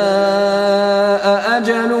جَاءَ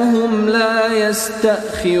أَجَلُهُمْ لَا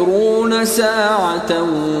يَسْتَأْخِرُونَ سَاعَةً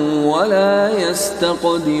وَلَا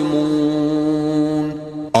يَسْتَقْدِمُونَ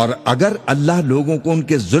اور اگر اللہ لوگوں کو ان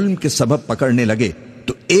کے ظلم کے سبب پکڑنے لگے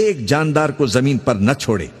تو ایک جاندار کو زمین پر نہ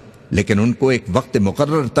چھوڑے، لیکن ان کو ایک وقت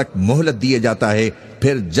مقرر تک مہلت دیے جاتا ہے،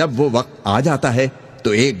 پھر جب وہ وقت آ جاتا ہے تو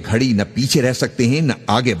ایک گھڑی نہ پیچھے رہ سکتے ہیں نہ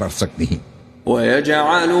آگے بڑھ سکتے ہیں۔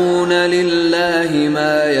 وَيَجْعَلُونَ لِلَّهِ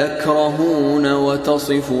مَا يَكْرَهُونَ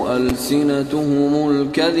وَتَصِفُ أَلْسِنَتُهُمُ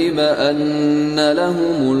الْكَذِبَ أَنَّ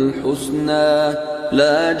لَهُمُ الْحُسْنَى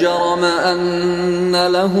لَا جَرَمَ أَنَّ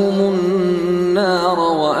لَهُمُ النَّارَ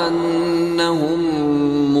وَأَنَّهُمْ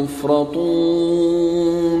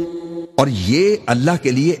مُفْرَطُونَ اور یہ اللہ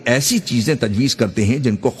کے لیے ایسی چیزیں تجویز کرتے ہیں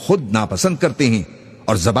جن کو خود ناپسند کرتے ہیں،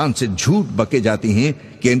 اور زبان سے جھوٹ بکے جاتے ہیں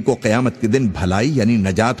کہ ان کو قیامت کے دن بھلائی یعنی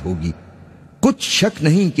نجات ہوگی۔ کچھ شک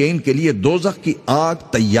نہیں کہ ان کے لیے دوزخ کی آگ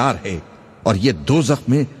تیار ہے، اور یہ دوزخ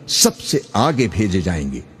میں سب سے آگے بھیجے جائیں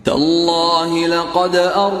گے۔ تَاللَّهِ لَقَدْ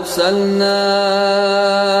أَرْسَلْنَا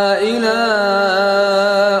إِلَىٰ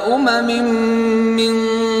أُمَمٍ مِّن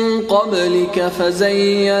قَبْلِكَ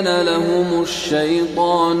فَزَيَّنَ لَهُمُ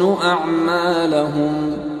الشَّيْطَانُ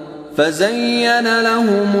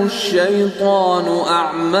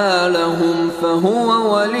أَعْمَالَهُمْ فَهُوَ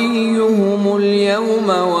وَلِيُّهُمُ الْيَوْمَ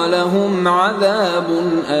وَلَهُمْ عَذَابٌ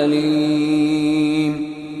أَلِيمٌ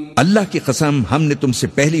اللہ کی قسم ہم نے تم سے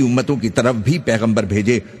پہلی امتوں کی طرف بھی پیغمبر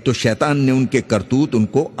بھیجے تو شیطان نے ان کے کرتوت ان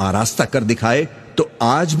کو آراستہ کر دکھائے، تو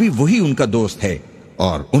آج بھی وہی ان کا دوست ہے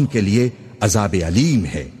اور ان کے لیے عذاب علیم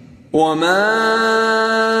ہے۔ وَمَا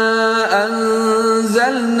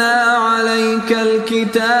أَنزَلْنَا عَلَيْكَ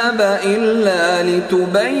الْكِتَابَ إِلَّا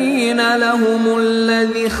لِتُبَيِّنَ لَهُمُ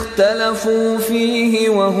الَّذِي اخْتَلَفُوا فِيهِ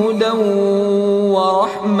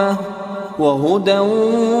وَهُدًى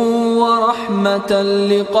وَرَحْمَةً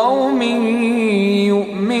لِقَوْمٍ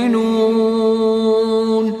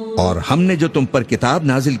يُؤْمِنُونَ اور ہم نے جو تم پر کتاب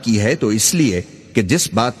نازل کی ہے تو اس لیے کہ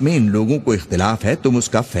جس بات میں ان لوگوں کو اختلاف ہے تم اس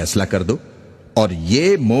کا فیصلہ کر دو، اور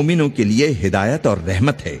یہ مومنوں کے لیے ہدایت اور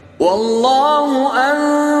رحمت ہے۔ واللہ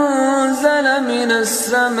انزل من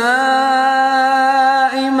السماء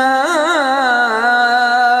ماء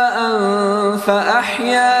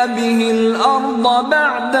فأحيا به الأرض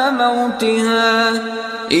بعد موتها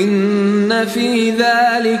ان فی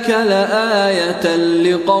ذلک لآیۃ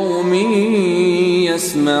لقوم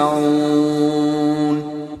یسمعون۔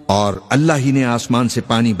 اور اللہ ہی نے آسمان سے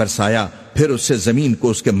پانی برسایا، پھر اس سے زمین کو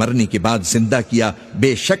اس کے مرنے کے بعد زندہ کیا،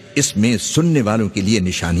 بے شک اس میں سننے والوں کے لیے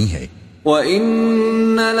نشانی ہے۔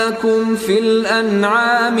 وَإِنَّ لَكُمْ فِي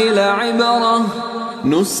الْأَنْعَامِ لَعِبْرَةً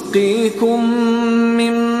نُسْقِيكُم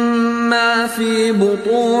مِّمَّا فِي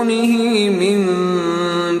بُطُونِهِ مِن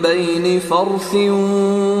بَيْنِ فَرْثٍ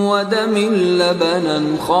وَدَمٍ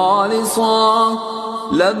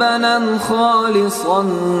لبنا خالصا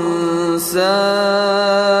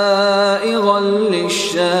سائغا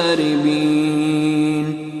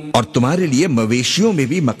للشاربین۔ اور تمہارے لیے مویشیوں میں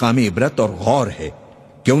بھی مقام عبرت اور غور ہے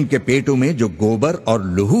کہ ان کے پیٹوں میں جو گوبر اور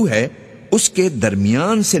لہو ہے اس کے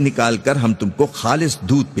درمیان سے نکال کر ہم تم کو خالص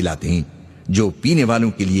دودھ پلاتے ہیں جو پینے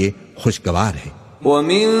والوں کے لیے خوشگوار ہے۔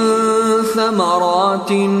 وَمِن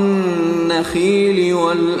ثَمَرَاتِ النَّخِيلِ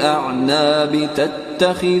وَالْأَعْنَابِ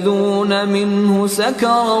تَتَّخِذُونَ مِنْهُ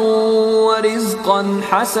سَكَرًا وَرِزْقًا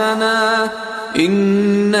حَسَنًا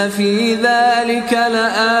إِنَّ فِي ذَلِكَ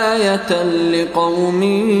لَآيَةً لِقَوْمٍ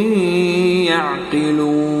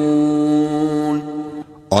يَعْقِلُونَ۔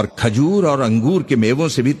 اور کھجور اور انگور کے میووں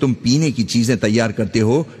سے بھی تم پینے کی چیزیں تیار کرتے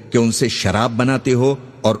ہو کہ ان سے شراب بناتے ہو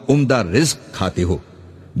اور عمدہ رزق کھاتے ہو،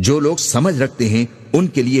 جو لوگ سمجھ رکھتے ہیں ان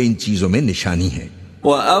کے لیے ان چیزوں میں نشانی ہے۔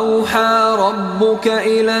 وَأَوْحَى رَبُّكَ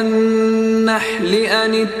إِلَى النَّحْلِ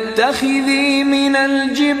أَنِ اتَّخِذِي مِنَ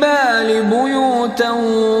الْجِبَالِ بُيُوتًا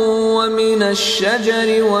وَمِنَ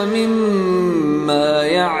الشَّجَرِ وَمِمَّا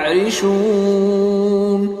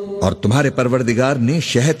يَعْرِشُونَ۔ اور تمہارے پروردگار نے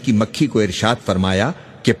شہد کی مکھی کو ارشاد فرمایا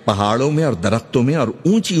کہ پہاڑوں میں اور درختوں میں اور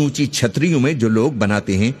اونچی اونچی چھتریوں میں جو لوگ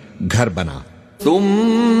بناتے ہیں گھر بنا۔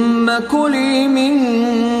 ثم كلي من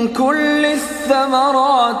كل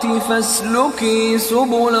الثمرات فاسلكي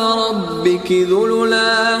سبل ربك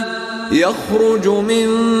ذللا يخرج من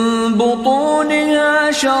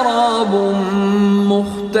بطونها شراب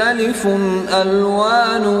مختلف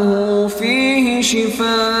ألوانه فيه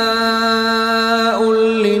شفاء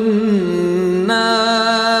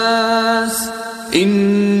للناس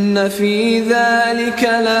إن في ذلك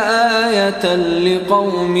لآية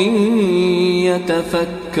لقوم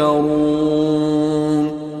يتفكرون۔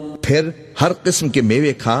 پھر ہر قسم کے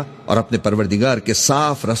میوے کھا اور اپنے پروردگار کے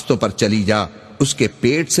صاف رستوں پر چلی جا، اس کے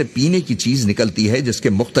پیٹ سے پینے کی چیز نکلتی ہے جس کے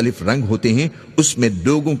مختلف رنگ ہوتے ہیں، اس میں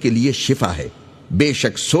لوگوں کے لیے شفا ہے، بے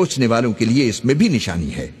شک سوچنے والوں کے لیے اس میں بھی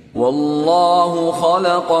نشانی ہے۔ واللہ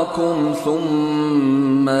خلقکم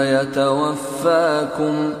ثم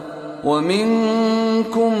یتوفاکم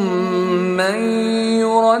ومنكم من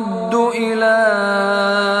يرد إلى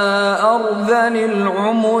أرذل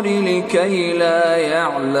العمر لكي لا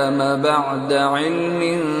يعلم بعد علم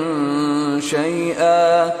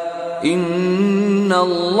شيئا إن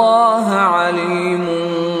الله عليم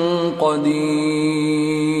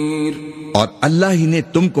قدير۔ اور اللہ ہی نے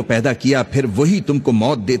تم کو پیدا کیا، پھر وہی تم کو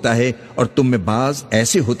موت دیتا ہے، اور تم میں بعض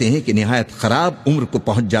ایسے ہوتے ہیں کہ نہایت خراب عمر کو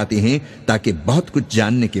پہنچ جاتے ہیں تاکہ بہت کچھ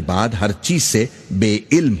جاننے کے بعد ہر چیز سے بے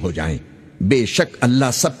علم ہو جائیں۔ بے شک اللہ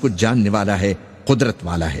سب کچھ جاننے والا ہے، قدرت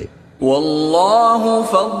والا ہے۔ واللہ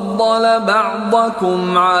فضل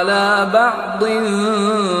بعضکم علی بعض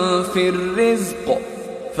فی الرزق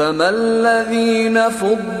فما الذین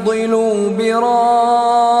فضلوا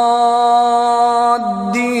براد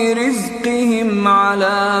رزقهم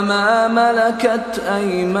على ما ملكت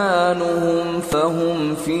أيمانهم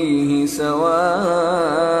فهم فيه سواء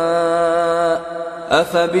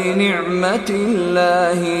أفبنعمة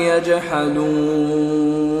الله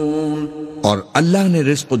يجحدون۔ اور اللہ نے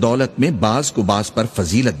رزق و دولت میں بعض کو بعض پر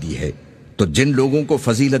فضیلت دی ہے، تو جن لوگوں کو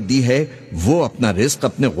فضیلت دی ہے وہ اپنا رزق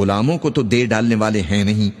اپنے غلاموں کو تو دے ڈالنے والے ہیں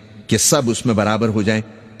نہیں کہ سب اس میں برابر ہو جائیں،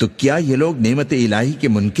 تو کیا یہ لوگ نعمت الہی کے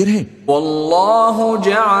منکر ہیں؟ واللہ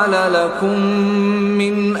جعل لکم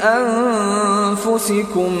من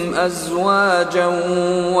انفسکم ازواجا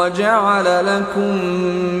وجعل لکم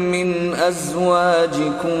من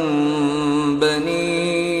ازواجکم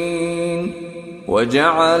بنین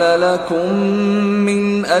وجعل لكم من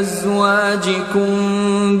أزواجكم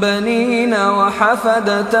بنين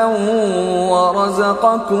وحفدة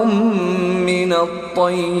ورزقكم من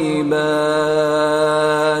الطيبات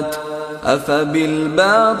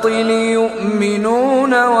أفبالباطل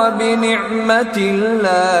يؤمنون وبنعمة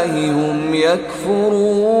الله هم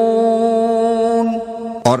يكفرون۔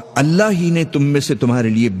 اللہ ہی نے تم میں سے تمہارے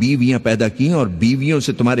لیے بیویاں پیدا کی اور بیویوں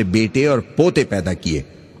سے تمہارے بیٹے اور پوتے پیدا کیے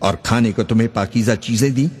اور کھانے کو تمہیں پاکیزہ چیزیں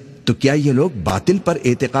دی، تو کیا یہ لوگ باطل پر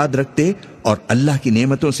اعتقاد رکھتے اور اللہ کی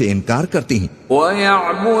نعمتوں سے انکار کرتے ہیں؟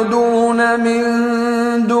 وَيَعْبُدُونَ مِن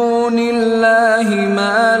دُونِ اللَّهِ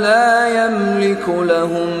مَا لَا يَمْلِكُ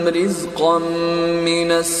لَهُمْ رِزْقًا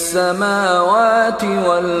مِّنَ السَّمَاوَاتِ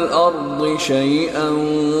وَالْأَرْضِ شَيْئًا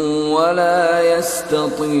وَلَا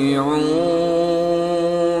يَسْتَطِيعُونَ،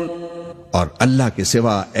 اور اللہ کے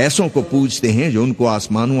سوا ایسوں کو پوجتے ہیں جو ان کو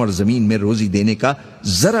آسمانوں اور زمین میں روزی دینے کا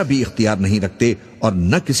ذرا بھی اختیار نہیں رکھتے اور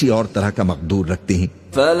نہ کسی اور طرح کا مقدور رکھتے ہیں۔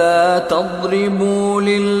 فَلَا تَضْرِبُوا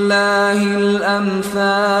لِلَّهِ الْأَمْثَالَ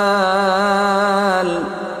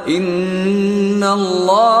إِنَّ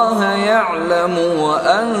اللَّهَ يَعْلَمُ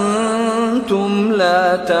وَأَنْتُمْ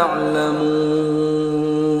لَا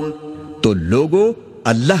تَعْلَمُونَ۔ تو لوگو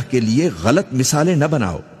اللہ کے لیے غلط مثالیں نہ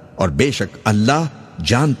بناؤ، اور بے شک اللہ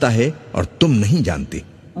جانتا ہے اور تم نہیں جانتے۔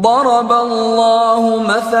 ضرب الله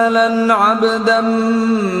مثلا عبدا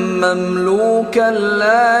مملوكا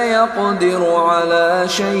لا يقدر على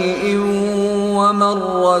شيء ومن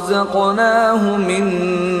رزقناه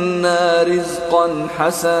منا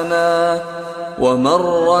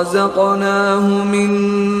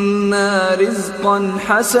رزقا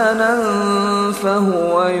حسنا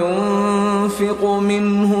فهو ينفق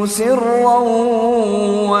منه سرا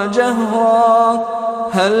وجهرا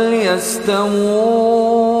هل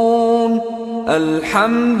يستوون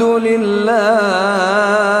الحمد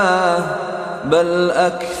لله بل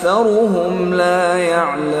أكثرهم لا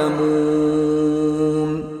يعلمون۔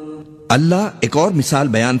 اللہ ایک اور مثال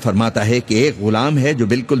بیان فرماتا ہے کہ ایک غلام ہے جو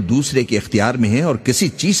بالکل دوسرے کے اختیار میں ہے اور کسی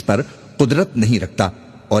چیز پر قدرت نہیں رکھتا،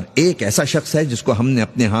 اور ایک ایسا شخص ہے جس کو ہم نے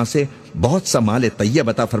اپنے ہاں سے بہت سا مال طیب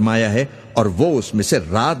عطا فرمایا ہے اور وہ اس میں سے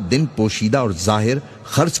رات دن پوشیدہ اور ظاہر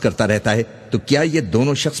خرچ کرتا رہتا ہے، تو کیا یہ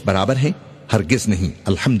دونوں شخص برابر ہیں؟ ہرگز نہیں،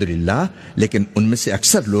 الحمدللہ، لیکن ان میں سے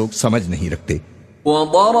اکثر لوگ سمجھ نہیں رکھتے۔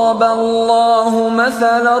 وضرب الله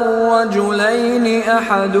مثلا الرجلين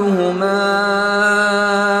أحدهما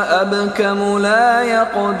أبكم لا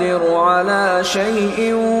يقدر على شيء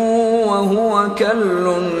وهو كل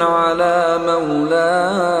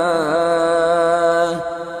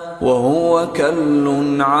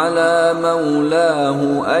على مولاه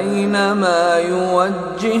أينما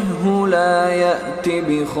يوجهه لا يأتي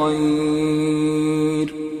بخير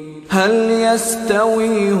هل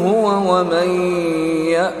يستوي هو ومن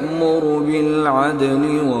يأمر بالعدل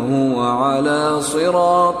وهو على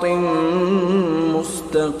صراط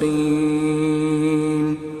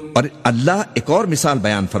مستقيم۔ اور اللہ ایک اور مثال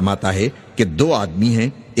بیان فرماتا ہے کہ دو آدمی ہیں،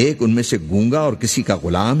 ایک ان میں سے گونگا اور کسی کا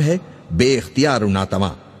غلام ہے، بے اختیار و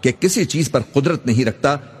ناتواں کہ کسی چیز پر قدرت نہیں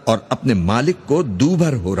رکھتا اور اپنے مالک کو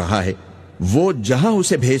دوبھر ہو رہا ہے، وہ جہاں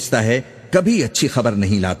اسے بھیجتا ہے کبھی اچھی خبر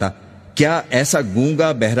نہیں لاتا۔ کیا ایسا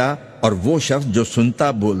گونگا، بہرا اور وہ شخص جو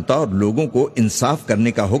سنتا بولتا اور لوگوں کو انصاف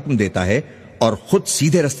کرنے کا حکم دیتا ہے اور خود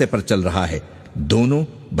سیدھے رستے پر چل رہا ہے، دونوں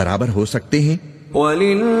برابر ہو سکتے ہیں؟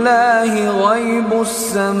 وَلِلَّهِ غَيْبُ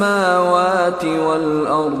السَّمَاوَاتِ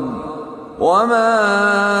وَالْأَرْضِ وَمَا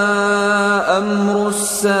أَمْرُ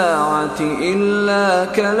السَّاعَةِ إِلَّا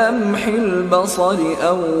كَلَمْحِ الْبَصَرِ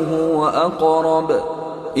أَوْ هُوَ أَقْرَبُ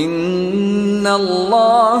إِنَّ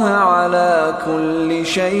اللَّهَ عَلَى كُلِّ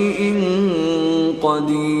شَيْءٍ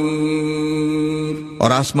قَدِيرٌ۔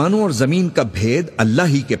 اور آسمانوں اور زمین کا بھید اللہ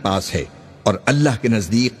ہی کے پاس ہے، اور اللہ کے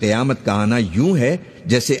نزدیک قیامت کا آنا یوں ہے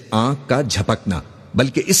جیسے آنکھ کا جھپکنا،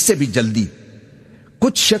 بلکہ اس سے بھی جلدی۔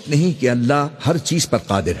 کچھ شک نہیں کہ اللہ ہر چیز پر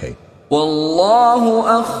قادر ہے۔ واللہ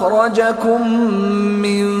اخرجکم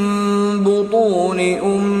من بطون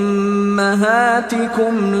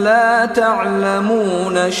امہاتکم لا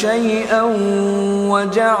تعلمون شیئا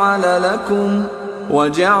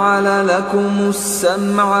وجعل لكم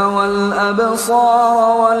السمع والابصار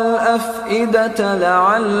والافئدة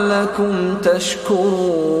لعلكم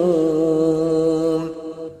تشکرون۔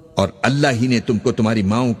 اور اللہ ہی نے تم کو تمہاری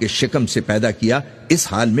ماؤں کے شکم سے پیدا کیا اس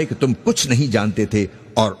حال میں کہ تم کچھ نہیں جانتے تھے،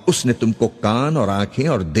 اور اس نے تم کو کان اور آنکھیں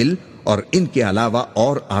اور دل اور ان کے علاوہ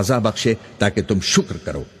اور اعضاء بخشے تاکہ تم شکر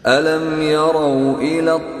کرو۔ أَلَمْ يَرَوْا إِلَى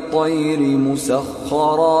الطَّيْرِ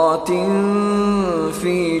مُسَخَّرَاتٍ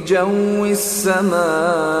فِي جَوِّ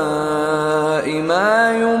السَّمَاءِ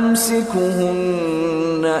مَا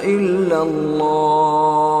يُمْسِكُهُنَّ إِلَّا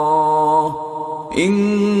اللَّهُ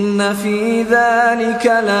إِنَّ فِي ذَلِكَ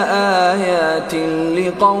لَآيَاتٍ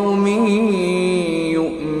لِقَوْمٍ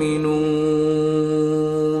يُؤْمِنُونَ۔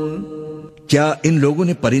 کیا ان لوگوں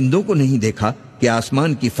نے پرندوں کو نہیں دیکھا کہ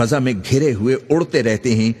آسمان کی فضا میں گھرے ہوئے اڑتے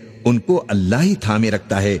رہتے ہیں؟ ان کو اللہ ہی تھامے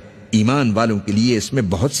رکھتا ہے، ایمان والوں کے لیے اس میں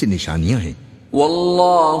بہت سی نشانیاں ہیں۔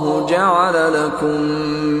 والله جعل لكم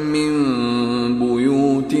من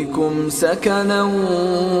بيوتكم سكنا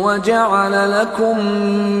وجعل لكم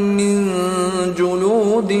من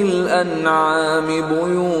جلود الأنعام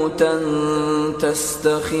بيوتا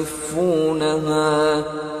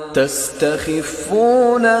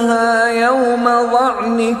تستخفونها يوم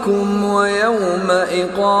ظعنكم ويوم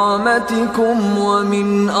إقامتكم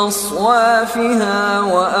ومن أصوافها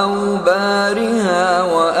وأوبارها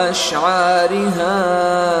وأشعارها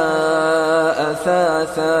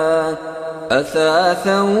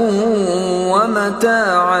أثاثا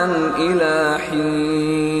ومتاعا إلى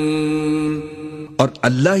حين. اور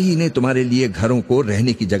اللہ ہی نے تمہارے لیے گھروں کو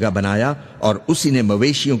رہنے کی جگہ بنایا اور اسی نے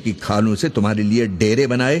مویشیوں کی کھالوں سے تمہارے لیے ڈیرے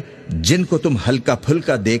بنائے جن کو تم ہلکا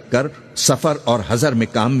پھلکا دیکھ کر سفر اور حضر میں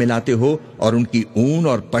کام میں لاتے ہو، اور ان کی اون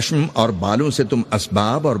اور پشم اور بالوں سے تم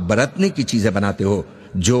اسباب اور برتنے کی چیزیں بناتے ہو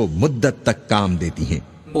جو مدت تک کام دیتی ہیں.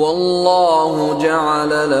 والله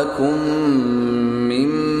جعل لكم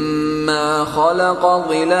مما خلق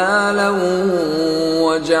ظلالا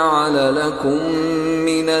وجعل لكم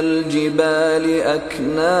من الجبال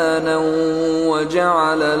أكنانا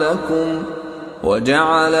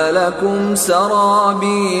وجعل لكم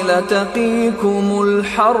سرابيل تقيكم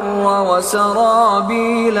الحر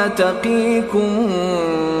وسرابيل تقيكم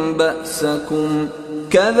بأسكم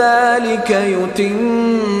كذلك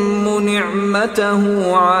يتم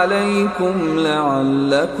نعمته عليكم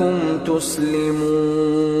لعلكم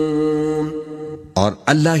تسلمون. اور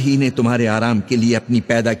اللہ ہی نے تمہارے آرام کے لیے اپنی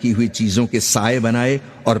پیدا کی ہوئی چیزوں کے سائے بنائے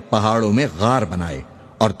اور پہاڑوں میں غار بنائے،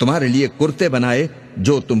 اور تمہارے لیے کرتے بنائے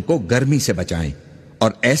جو تم کو گرمی سے بچائیں،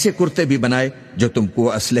 اور ایسے کرتے بھی بنائے جو تم کو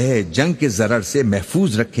اسلحے جنگ کے ضرر سے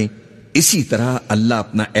محفوظ رکھیں. اسی طرح اللہ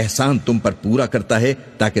اپنا احسان تم پر پورا کرتا ہے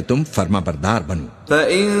تاکہ تم فرما بردار بنو.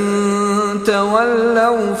 فَإِن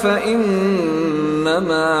تَوَلَّوْا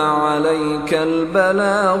فَإِنَّمَا عَلَيْكَ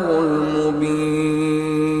الْبَلَاغُ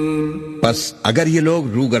الْمُبِينُ. بس اگر یہ لوگ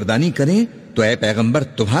روگردانی کریں تو اے پیغمبر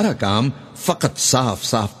تمہارا کام فقط صاف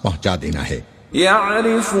صاف پہنچا دینا ہے.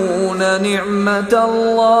 يعرفون نعمت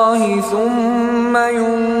اللہ ثم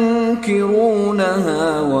ينکرونها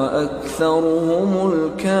وأکثرهم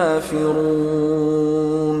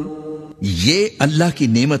الكافرون. یہ اللہ کی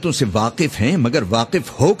نعمتوں سے واقف ہیں مگر واقف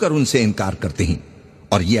ہو کر ان سے انکار کرتے ہیں،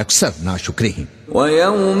 اور یہ اکثر ناشکرے ہیں.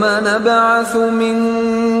 وَيَوْمَ نَبْعَثُ مِن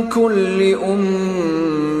كُلِّ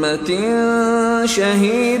أُمَّةٍ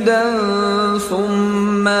شَهِيدًا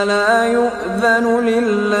ثُمَّ لَا يُؤْذَنُ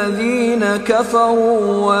لِلَّذِينَ كَفَرُوا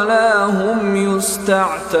وَلَا هُمْ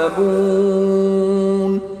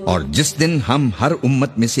يُسْتَعْتَبُونَ. اور جس دن ہم ہر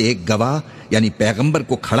امت میں سے ایک گواہ یعنی پیغمبر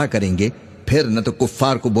کو کھڑا کریں گے، پھر نہ تو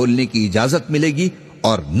کفار کو بولنے کی اجازت ملے گی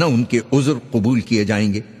اور نہ ان کے عذر قبول کیے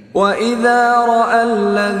جائیں گے. وَإِذَا رَأَى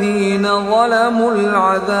الَّذِينَ ظَلَمُوا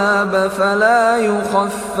الْعَذَابَ فَلَا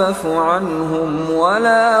يُخَفَّفُ عَنْهُمْ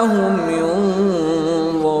وَلَا هُمْ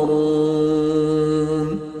يُنظَرُونَ.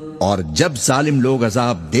 اور جب ظالم لوگ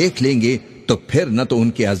عذاب دیکھ لیں گے تو پھر نہ تو ان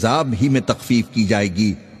کے عذاب ہی میں تخفیف کی جائے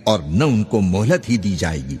گی اور نہ ان کو مہلت ہی دی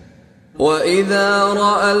جائے گی. وَإِذَا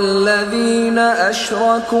رَأَى الَّذِينَ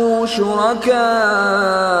أَشْرَكُوا شُرَكَاءَهُمْ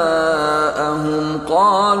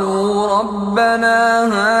قَالُوا رَبَّنَا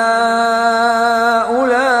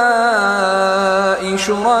هَؤُلَاءِ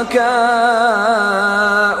شُرَكَاؤُنَا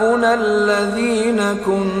الَّذِينَ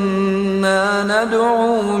كُنَّا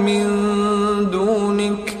نَدْعُو مِن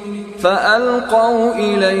دُونِكَ فَأَلْقَوْا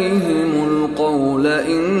إِلَيْهِمُ الْقَوْلَ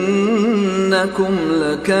إِنَّكُمْ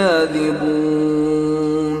لَكَاذِبُونَ.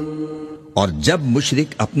 اور جب مشرک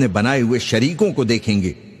اپنے بنائے ہوئے شریکوں کو دیکھیں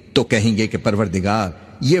گے تو کہیں گے کہ پروردگار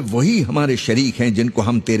یہ وہی ہمارے شریک ہیں جن کو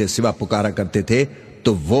ہم تیرے سوا پکارا کرتے تھے، تو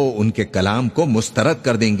وہ ان کے کلام کو مسترد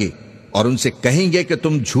کر دیں گے اور ان سے کہیں گے کہ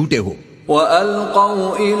تم جھوٹے ہو. وَأَلْقَوْا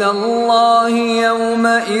إِلَى اللَّهِ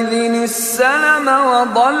يَوْمَئِذٍ السَّلَمَ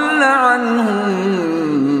وَضَلَّ عَنْهُمْ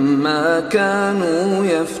مَا كَانُوا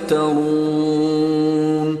يَفْتَرُونَ.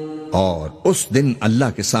 اور اس دن اللہ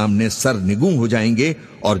کے سامنے سر نگوں ہو جائیں گے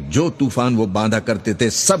اور جو طوفان وہ باندھا کرتے تھے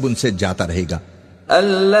سب ان سے جاتا رہے گا.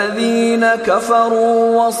 الذين كفروا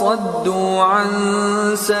وصدوا عن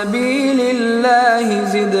سبيل الله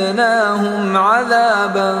زدناهم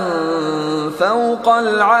عذابا فوق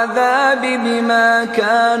العذاب بما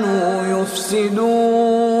كانوا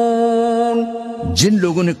يفسدون. جن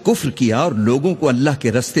لوگوں نے کفر کیا اور لوگوں کو اللہ کے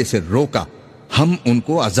رستے سے روکا، ہم ان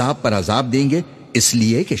کو عذاب پر عذاب دیں گے اس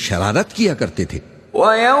لیے کہ شرارت کیا کرتے تھے.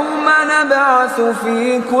 وَيَوْمَ نَبْعَثُ فِي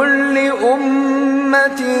كُلِّ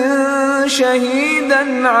أُمَّةٍ شَهِيدًا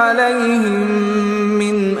عَلَيْهِمْ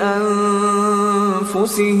مِنْ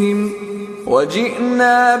أنفسهم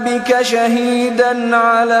وجئنا بك شهيدا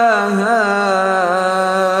على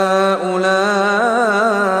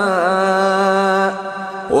هؤلاء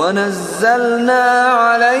ونزلنا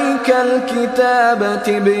عليك الكتاب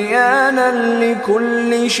تبيانا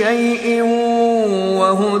لكل شيء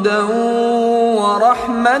وهدى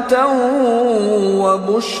ورحمة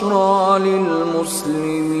وبشرى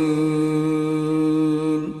للمسلمين۔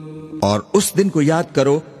 اور اس دن کو یاد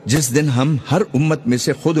کرو جس دن ہم ہر امت میں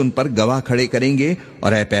سے خود ان پر گواہ کھڑے کریں گے،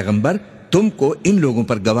 اور اے پیغمبر تم کو ان لوگوں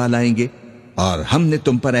پر گواہ لائیں گے، اور ہم نے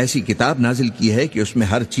تم پر ایسی کتاب نازل کی ہے کہ اس میں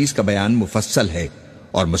ہر چیز کا بیان مفصل ہے،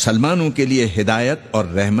 اور مسلمانوں کے لیے ہدایت اور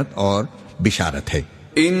رحمت اور بشارت ہے۔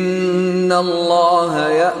 ان اللہ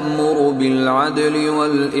یأمر بالعدل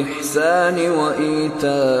والإحسان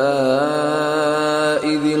وإیتاء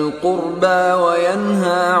ذی القربى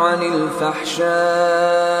وینہى عن الفحشاء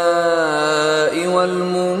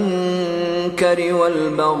والمنکر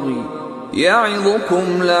والبغی یعظکم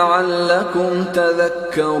لعلکم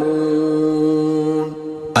تذکرون۔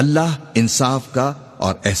 اللہ انصاف کا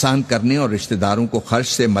اور احسان کرنے اور رشتہ داروں کو خرچ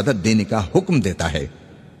سے مدد دینے کا حکم دیتا ہے،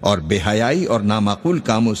 اور بے حیائی اور نامعقول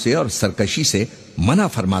کاموں سے اور سرکشی سے منع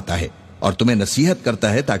فرماتا ہے، اور تمہیں نصیحت کرتا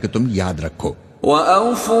ہے تاکہ تم یاد رکھو۔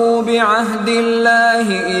 وَأَوْفُوا بِعَهْدِ اللَّهِ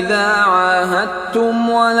إِذَا عَاهَدتُّمْ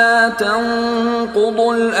وَلَا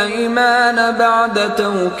تَنقُضُوا الْأَيْمَانَ بَعْدَ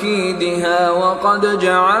تَوْكِيدِهَا وَقَدْ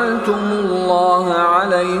جَعَلْتُمُ اللَّهَ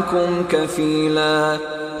عَلَيْكُمْ كَفِيلًا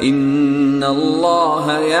إِنَّ اللَّهَ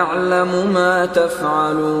يَعْلَمُ مَا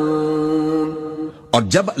تَفْعَلُونَ۔ اور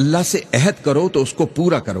جب اللہ سے عہد کرو تو اس کو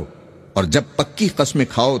پورا کرو، اور جب پکی قسمیں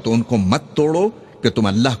کھاؤ تو ان کو مت توڑو کہ تم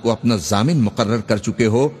اللہ کو اپنا ضامن مقرر کر چکے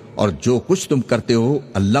ہو، اور جو کچھ تم کرتے ہو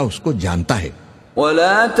اللہ اس کو جانتا ہے۔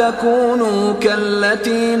 وَلَا تَكُونُوا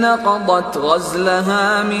كَالَّتِي نَقَضَتْ غَزْلَهَا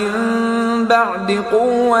مِن بَعْدِ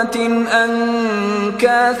قُوَّةٍ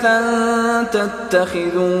أَنكَاثًا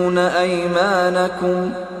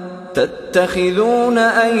تتخذون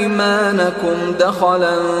أيمانكم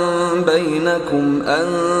دخلا بينكم أن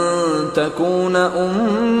تكون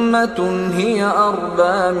أمة هي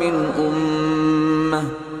أربى من أمة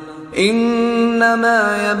إنما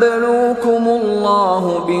يبلوكم الله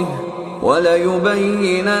به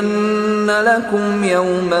وَلَيُبَيِّنَنَّ لَكُمْ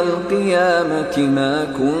يَوْمَ الْقِيَامَةِ مَا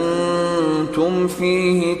كُنْتُمْ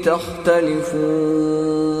فِيهِ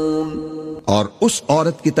تَخْتَلِفُونَ۔ اور اس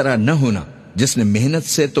عورت کی طرح نہ ہونا جس نے محنت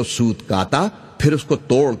سے تو سود کاتا پھر اس کو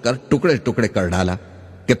توڑ کر ٹکڑے ٹکڑے کر ڈالا،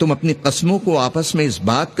 کہ تم اپنی قسموں کو آپس میں اس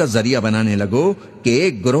بات کا ذریعہ بنانے لگو کہ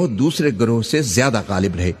ایک گروہ دوسرے گروہ سے زیادہ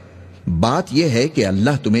غالب رہے۔ بات یہ ہے کہ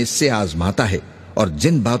اللہ تمہیں اس سے آزماتا ہے، اور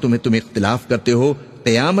جن باتوں میں تم اختلاف کرتے ہو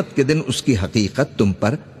قیامت کے دن اس کی حقیقت تم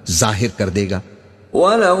پر ظاہر کر دے گا۔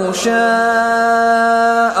 وَلَوْ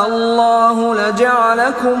شَاءَ اللَّهُ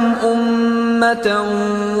لَجَعَلَكُمْ أُمَّةً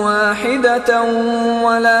وَاحِدَةً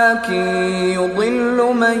وَلَكِنْ يُضِلُّ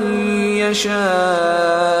مَنْ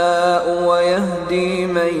يَشَاءُ وَيَهْدِي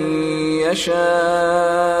مَنْ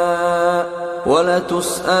يَشَاءُ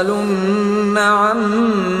وَلَتُسْأَلُنَّ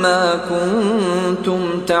عَمَّا كُنْتُمْ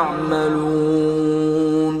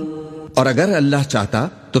تَعْمَلُونَ۔ اور اگر اللہ چاہتا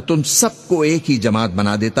تو تم سب کو ایک ہی جماعت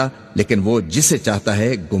بنا دیتا، لیکن وہ جسے چاہتا ہے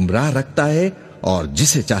گمراہ رکھتا ہے اور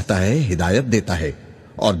جسے چاہتا ہے ہدایت دیتا ہے،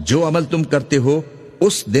 اور جو عمل تم کرتے ہو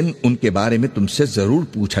اس دن ان کے بارے میں تم سے ضرور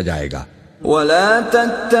پوچھا جائے گا۔ وَلَا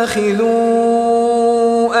تَتَّخِذُوا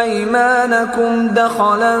أَيْمَانَكُمْ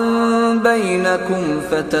دَخَلًا بَيْنَكُمْ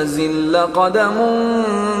فَتَزِلَّ قَدَمٌ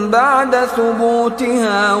بَعْدَ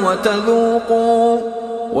ثُبُوتِهَا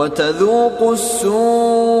وَتَذُوقُوا السُّوءَ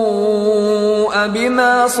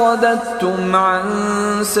بِمَا صَدَدتُّمْ عَن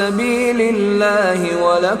سَبِيلِ اللَّهِ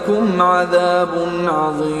وَلَكُمْ عَذَابٌ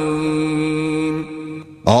عَظِيمٌ۔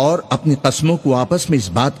 اور اپنی قسموں کو آپس میں اس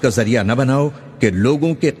بات کا ذریعہ نہ بناؤ کہ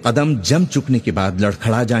لوگوں کے قدم جم چکنے کے بعد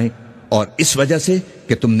لڑکھڑا جائیں، اور اس وجہ سے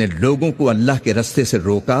کہ تم نے لوگوں کو اللہ کے رستے سے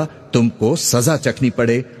روکا تم کو سزا چکھنی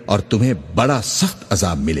پڑے اور تمہیں بڑا سخت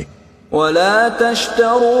عذاب ملے۔ وَلَا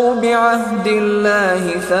تَشْتَرُوا بِعَهْدِ اللَّهِ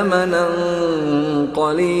ثَمَنًا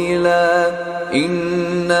قَلِيلًا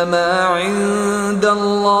إِنَّمَا عِندَ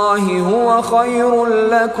اللَّهِ هُوَ خَيْرٌ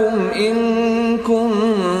لَكُمْ إِن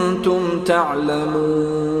كُنتُمْ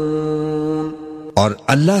تَعْلَمُونَ۔ اور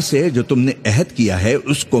اللہ سے جو تم نے عہد کیا ہے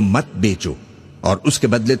اس کو مت بیچو، اور اس کے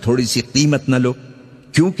بدلے تھوڑی سی قیمت نہ لو،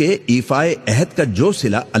 کیونکہ ایفائے عہد کا جو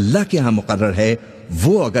صلہ اللہ کے ہاں مقرر ہے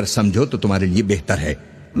وہ اگر سمجھو تو تمہارے لیے بہتر ہے۔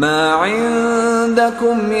 ما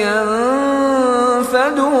عندكم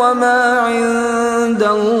ينفد وما عند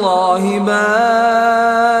الله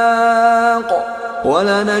باق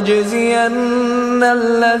ولنجزين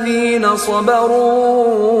الذين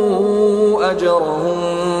صبروا أجرهم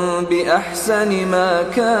بأحسن ما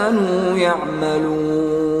كانوا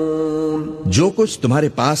يعملون. جو کچھ تمہارے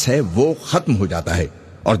پاس ہے وہ ختم ہو جاتا ہے،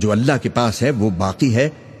 اور جو اللہ کے پاس ہے وہ باقی ہے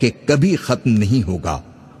کہ کبھی ختم نہیں ہوگا.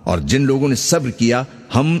 اور جن لوگوں نے صبر کیا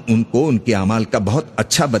ہم ان کو ان کے اعمال کا بہت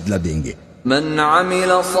اچھا بدلہ دیں گے. من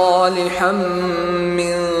عمل صالحا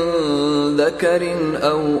من ذكر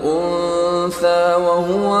أو أنثى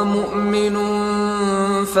وهو مؤمن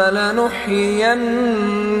فلنحيينه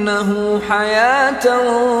حياة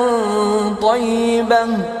طيبة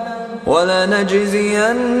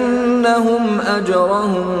وَلَنَجْزِيَنَّهُمْ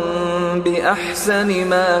أَجْرَهُمْ بِأَحْسَنِ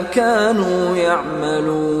مَا كَانُوا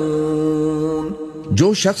يَعْمَلُونَ. جو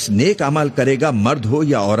شخص نیک عمل کرے گا، مرد ہو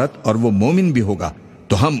یا عورت، اور وہ مومن بھی ہوگا،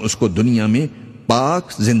 تو ہم اس کو دنیا میں پاک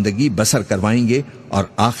زندگی بسر کروائیں گے اور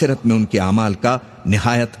آخرت میں ان کے اعمال کا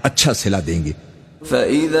نہایت اچھا صلہ دیں گے.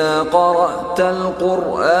 فَإِذَا قَرَأْتَ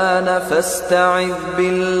الْقُرْآنَ فَاسْتَعِذْ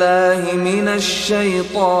بِاللَّهِ مِنَ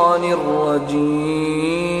الشَّيْطَانِ الرَّجِيمِ.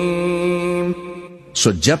 سو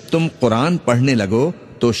جب تم قرآن پڑھنے لگو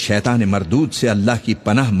تو شیطان مردود سے اللہ کی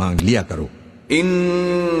پناہ مانگ لیا کرو.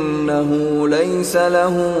 إِنَّهُ لَيْسَ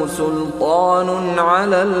لَهُ سُلْطَانٌ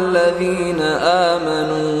عَلَى الَّذِينَ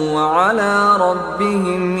آمَنُوا وَعَلَى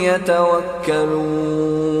رَبِّهِمْ يَتَوَكَّلُونَ.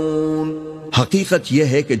 حقیقت یہ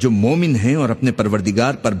ہے کہ جو مومن ہیں اور اپنے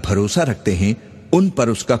پروردگار پر بھروسہ رکھتے ہیں ان پر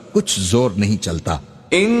اس کا کچھ زور نہیں چلتا.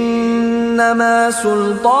 انما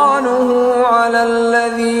سلطانه على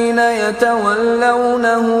الذين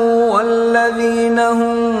يتولونه والذين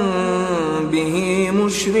هم به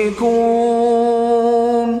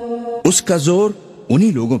مشركون. اس کا زور انہی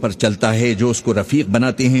لوگوں پر چلتا ہے جو اس کو رفیق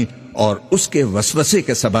بناتے ہیں اور اس کے وسوسے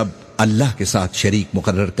کے سبب اللہ کے ساتھ شریک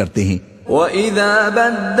مقرر کرتے ہیں. وَإِذَا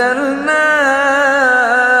بَدَّلْنَا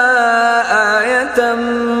آيَةً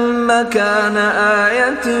مَكَانَ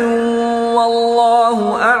آيَةٍ وَاللَّهُ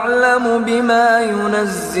أَعْلَمُ بِمَا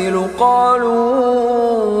يُنَزِّلُ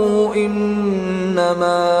قَالُوا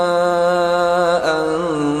إِنَّمَا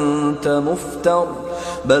أَنْتَ مُفْتَرٍ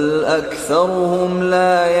بَلْ أَكْثَرُهُمْ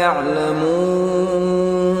لَا يَعْلَمُونَ.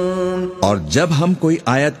 اور جب ہم کوئی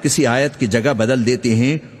آیت کسی آیت کی جگہ بدل دیتے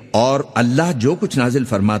ہیں اور اللہ جو کچھ نازل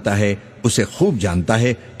فرماتا ہے اسے خوب جانتا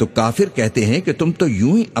ہے تو کافر کہتے ہیں کہ تم تو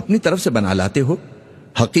یوں ہی اپنی طرف سے بنا لاتے ہو.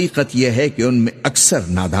 حقیقت یہ ہے کہ ان میں اکثر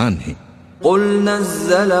نادان ہیں. قل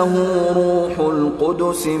نزله روح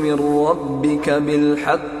القدس من ربك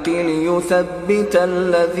بالحق ليثبت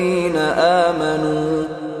الذين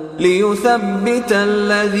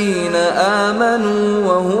آمنوا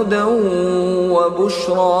وهدى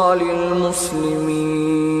وبشرى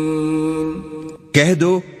للمسلمين. کہہ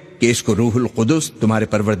دو کہ اس کو روح القدس تمہارے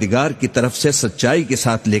پروردگار کی طرف سے سچائی کے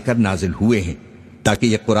ساتھ لے کر نازل ہوئے ہیں تاکہ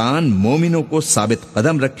یہ قرآن مومنوں کو ثابت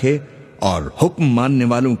قدم رکھے، اور حکم ماننے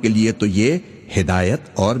والوں کے لیے تو یہ ہدایت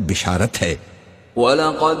اور بشارت ہے.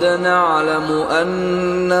 وَلَقَدْ نَعْلَمُ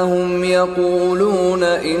أَنَّهُمْ يَقُولُونَ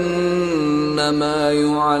إِنَّمَا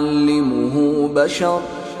يُعَلِّمُهُ بَشَرٌ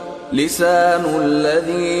لِسَانُ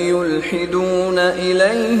الَّذِي يُلْحِدُونَ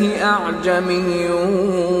إِلَيْهِ أَعْجَمِيٌّ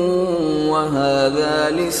وَهَذَا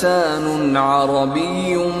لِسَانٌ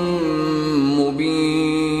عَرَبِيٌّ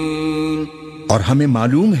مُبِينٌ. اور ہمیں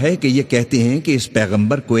معلوم ہے کہ یہ کہتے ہیں کہ اس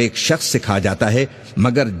پیغمبر کو ایک شخص سکھا جاتا ہے،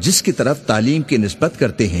 مگر جس کی طرف تعلیم کی نسبت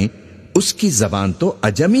کرتے ہیں اس کی زبان تو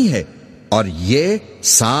عجمی ہے اور یہ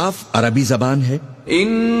صاف عربی زبان ہے.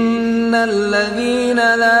 ان الذين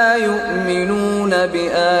لا يؤمنون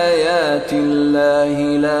بآيات الله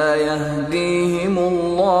لا يهديهم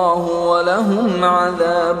الله ولهم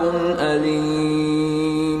عذاب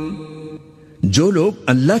أليم. جو لوگ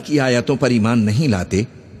اللہ کی آیاتوں پر ایمان نہیں لاتے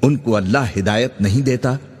ان کو اللہ ہدایت نہیں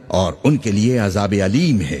دیتا اور ان کے لیے عذاب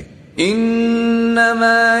علیم ہے.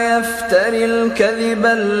 انما يفتر الكذب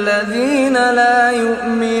الذين لا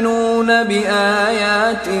يؤمنون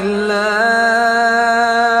بآيات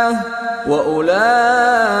الله واولئك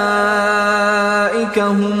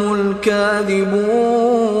هم الكاذبون.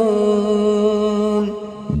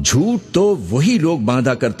 جھوٹ تو وہی لوگ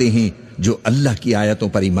باندھا کرتے ہیں جو اللہ کی آیتوں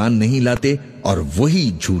پر ایمان نہیں لاتے اور وہی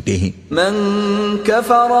جھوٹے ہیں. من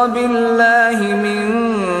کفر باللہ من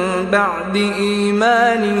بعد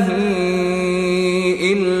ایمانہ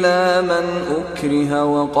الا من اکرہ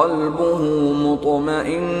وقلبہ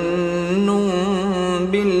مطمئن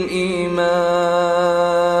بالایمان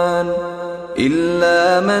الا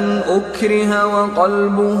من اکرہ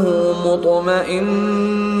وقلبہ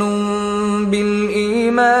مطمئن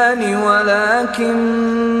بالایمان ولكن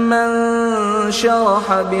من شرح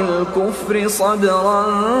بالكفر صدرا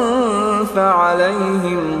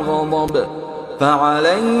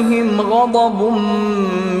فعليهم غضب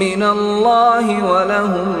من الله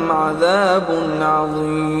ولهم عذاب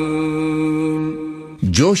عظيم.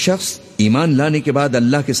 جو شخص ایمان لانے کے بعد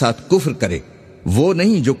اللہ کے ساتھ کفر کرے وہ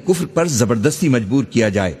نہیں جو کفر پر زبردستی مجبور کیا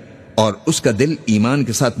جائے اور اس کا دل ایمان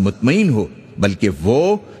کے ساتھ مطمئن ہو، بلکہ وہ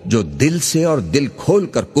جو دل سے اور دل کھول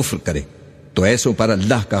کر کفر کرے، تو ایسوں پر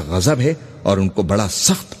اللہ کا غضب ہے اور ان کو بڑا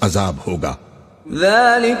سخت عذاب ہوگا.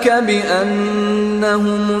 ذلك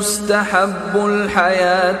بأنهم استحبوا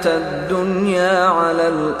الحياة الدنيا على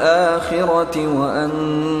الآخرة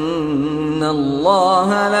وأن الله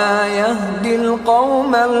لا يهدي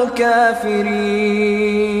القوم الكافرين.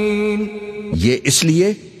 یہ اس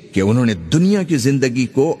لیے کہ انہوں نے دنیا کی زندگی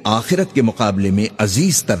کو آخرت کے مقابلے میں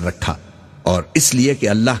عزیز تر رکھا، اور اس لیے کہ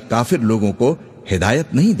اللہ کافر لوگوں کو ہدایت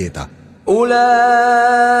نہیں دیتا. أولئك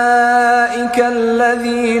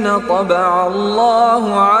الذين طبع الله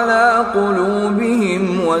على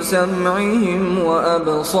قلوبهم وسمعهم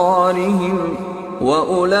وأبصارهم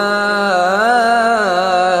وأولئك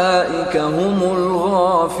هم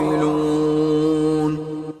الغافلون.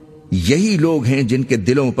 یہی لوگ ہیں جن کے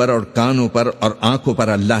دلوں پر اور کانوں پر اور آنکھوں پر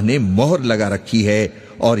اللہ نے مہر لگا رکھی ہے،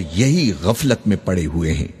 اور یہی غفلت میں پڑے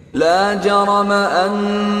ہوئے ہیں. لا جرم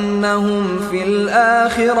أنهم في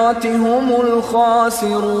الآخرة هم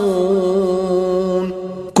الخاسرون.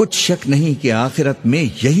 کچھ شک نہیں کہ آخرت میں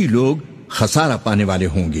یہی لوگ خسارہ پانے والے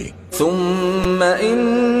ہوں گے. ثم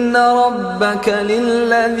إن ربك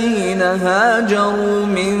للذين هاجروا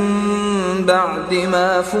من بعد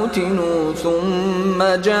ما فتنوا ثم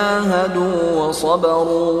جاهدوا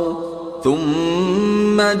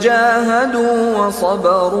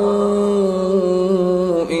وصبروا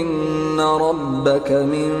إن ربك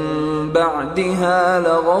من بعدها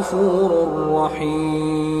لغفور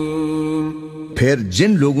رحيم. پھر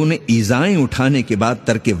جن لوگوں نے ایذائیں اٹھانے کے بعد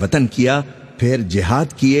ترک وطن کیا، پھر جہاد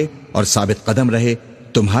کیے اور ثابت قدم رہے،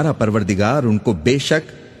 تمہارا پروردگار ان کو بے شک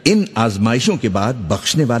ان آزمائشوں کے بعد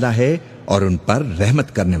بخشنے والا ہے اور ان پر رحمت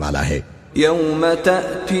کرنے والا ہے. يوم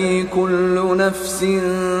تأتي كل نفس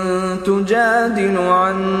تجادل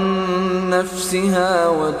عن نفسها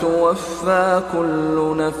وتوفى كل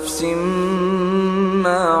نفس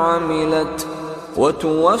ما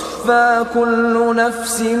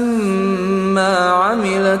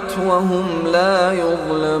عملت وهم لا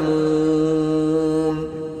يظلمون.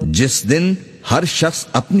 جس دن ہر شخص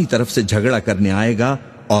اپنی طرف سے جھگڑا کرنے آئے گا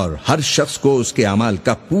اور ہر شخص کو اس کے اعمال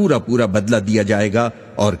کا پورا پورا بدلہ دیا جائے گا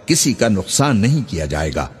اور کسی کا نقصان نہیں کیا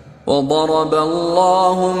جائے گا. وضرب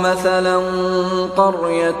الله مثلا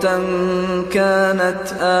قرية كانت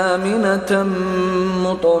آمنة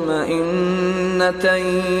مطمئنة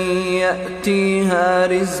يأتيها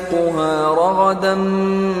رزقها رغدا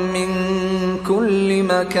من كل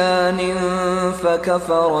مكان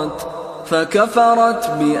فكفرت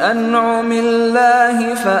بأنعم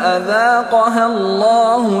الله فأذاقها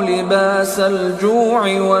الله لباس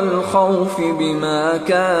الجوع والخوف بما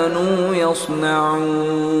كانوا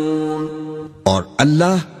يصنعون. اور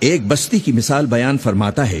اللہ ایک بستی کی مثال بیان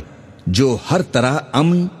فرماتا ہے جو ہر طرح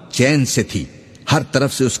امن چین سے تھی، ہر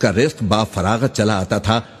طرف سے اس کا رزق با فراغت چلا آتا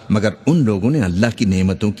تھا، مگر ان لوگوں نے اللہ کی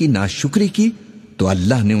نعمتوں کی ناشکری کی تو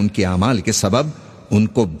اللہ نے ان کے اعمال کے سبب ان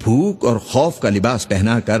کو بھوک اور خوف کا لباس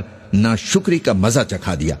پہنا کر ناشکری کا مزہ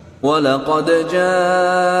چکھا دیا. وَلَقَدْ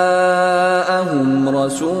جَاءَهُمْ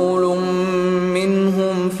رَسُولٌ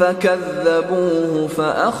مِّنْهُمْ فَكَذَّبُوهُ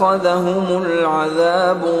فَأَخَذَهُمُ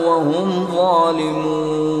الْعَذَابُ وَهُمْ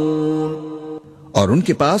ظَالِمُونَ. اور ان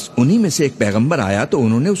کے پاس انہی میں سے ایک پیغمبر آیا تو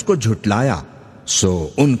انہوں نے اس کو جھٹلایا، سو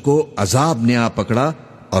ان کو عذاب نے آ پکڑا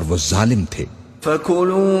اور وہ ظالم تھے.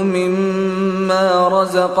 فَكُلُوا مِمَّا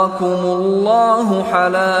رَزَقَكُمُ اللَّهُ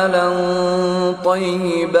حَلَالًا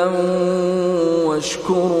طَيِّبًا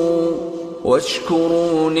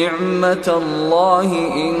وَاشْكُرُوا نِعْمَةَ اللَّهِ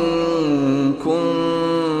إِن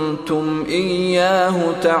كُنتُمْ إِيَّاهُ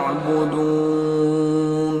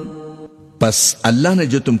تَعْبُدُونَ. پس اللہ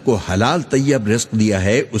نے جو تم کو حلال طیب رزق دیا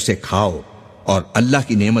ہے اسے کھاؤ اور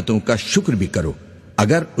اللہ کی نعمتوں کا شکر بھی کرو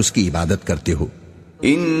اگر اس کی عبادت کرتے ہو.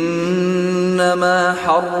 انما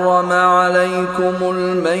حرم عليكم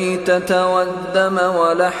الميتة والدم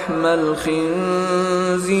ولحم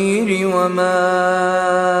الخنزير وما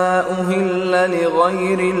أهل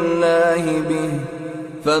لغير الله به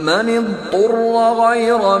فمن اضطر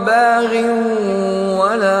غير باغ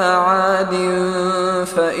ولا عاد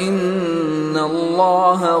فإن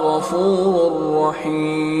الله غفور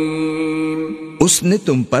رحيم. اس نے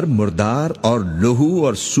تم پر مردار اور لہو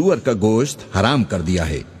اور سور کا گوشت حرام کر دیا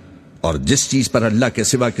ہے، اور جس چیز پر اللہ کے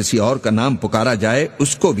سوا کسی اور کا نام پکارا جائے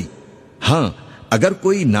اس کو بھی. ہاں اگر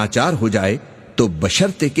کوئی ناچار ہو جائے تو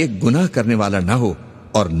بشرطے کہ گناہ کرنے والا نہ ہو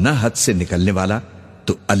اور نہ حد سے نکلنے والا،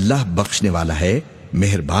 تو اللہ بخشنے والا ہے،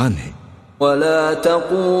 مہربان ہے۔ ولا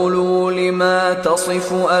تقولوا لما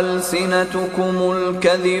تصف ألسنتكم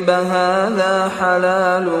الكذب هذا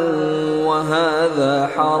حلال وهذا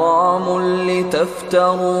حرام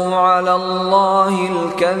لتفتروا على الله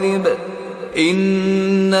الكذب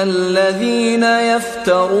إن الذين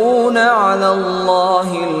يفترون على الله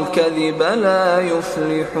الكذب لا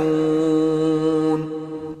يفلحون۔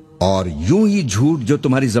 اور یوں ہی جھوٹ جو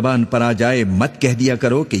تمہاری زبان پر آ جائے مت کہہ دیا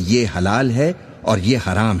کرو کہ یہ حلال ہے اور یہ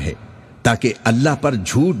حرام ہے، تاکہ اللہ پر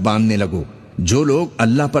جھوٹ باندھنے لگو۔ جو لوگ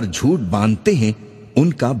اللہ پر جھوٹ باندھتے ہیں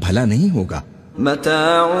ان کا بھلا نہیں ہوگا۔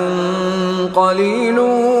 متاع قلیل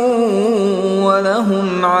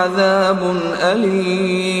ولہم عذاب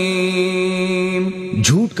علیم۔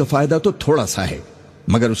 جھوٹ کا فائدہ تو تھوڑا سا ہے،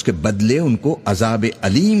 مگر اس کے بدلے ان کو عذاب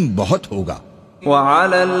علیم بہت ہوگا۔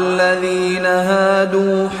 وعلى الذين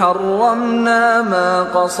هادوا حرمنا ما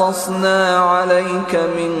قصصنا عليك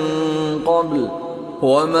من قبل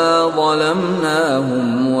وما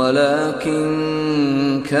ظلمناهم ولكن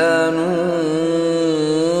كانوا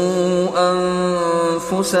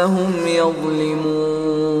أنفسهم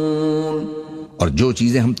يظلمون۔ اور جو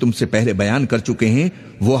چیزیں ہم تم سے پہلے بیان کر چکے ہیں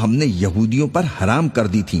وہ ہم نے یہودیوں پر حرام کر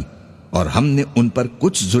دی تھیں، اور ہم نے ان پر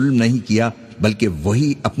کچھ ظلم نہیں کیا بلکہ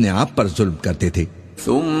وہی اپنے آپ پر ظلم کرتے تھے۔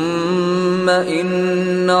 ثم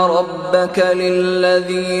ان ربك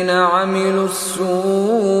للذين عملوا السوء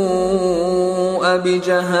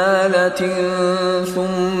بجهالة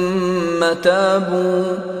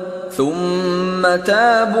ثم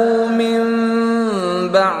تابوا من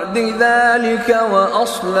بعد ذلك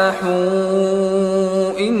واصلحوا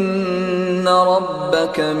ان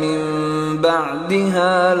ربك من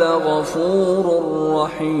بعدها لغفور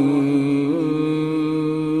رحیم۔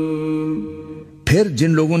 پھر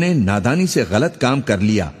جن لوگوں نے نادانی سے غلط کام کر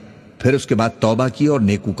لیا پھر اس کے بعد توبہ کی اور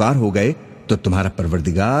نیکوکار ہو گئے تو تمہارا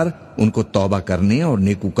پروردگار ان کو توبہ کرنے اور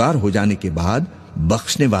نیکوکار ہو جانے کے بعد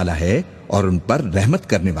بخشنے والا ہے اور ان پر رحمت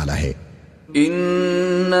کرنے والا ہے۔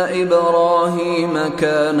 ان ابراہیم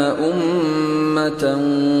کان امة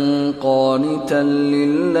قانتا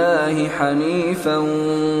للہ حنیفا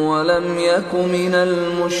ولم یک من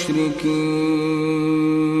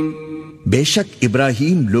المشرکین۔ بے شک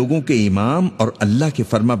ابراہیم لوگوں کے امام اور اللہ کے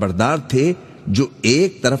فرما بردار تھے جو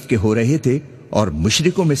ایک طرف کے ہو رہے تھے اور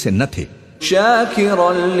مشرکوں میں سے نہ تھے۔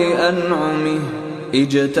 شاکرا لانعمہ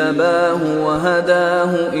اجتباہ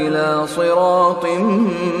وہداہ الی صراط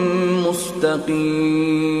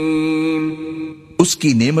مستقیم۔ اس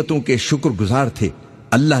کی نعمتوں کے شکر گزار تھے،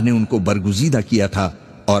 اللہ نے ان کو برگزیدہ کیا تھا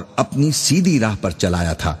اور اپنی سیدھی راہ پر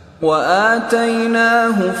چلایا تھا۔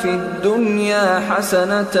 وَآتَيْنَاهُ فِي الدُّنْيَا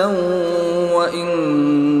حَسَنَةً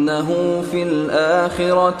وَإِنَّهُ فِي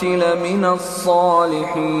الْآخِرَةِ لَمِنَ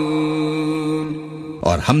الصَّالِحِينَ۔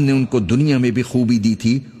 اور ہم نے ان کو دنیا میں بھی خوبی دی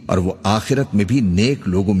تھی اور وہ آخرت میں بھی نیک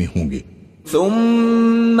لوگوں میں ہوں گے۔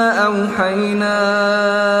 ثم أوحينا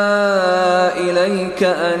إليك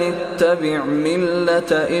أن اتبع ملة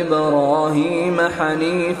إبراهيم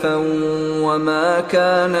حنيفا وما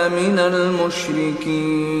كان من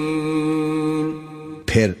المشركين۔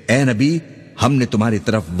 پھر اے نبی ہم نے تمہاری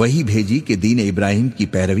طرف وہی بھیجی کہ دین ابراہیم کی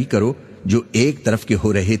پیروی کرو جو ایک طرف کے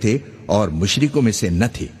ہو رہے تھے اور مشرکوں میں سے نہ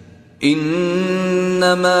تھے۔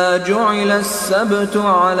 انما جعل السبت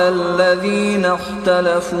على الذين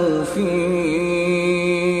اختلفوا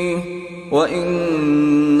فيه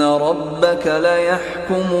وان ربك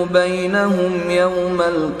ليحكم بينهم يوم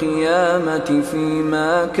القيامة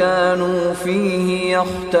فيما كانوا فيه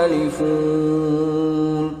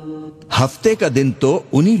يختلفون۔ ہفتے کا دن تو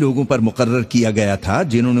انہی لوگوں پر مقرر کیا گیا تھا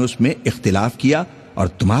جنہوں نے اس میں اختلاف کیا، اور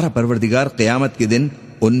تمہارا پروردگار قیامت کے دن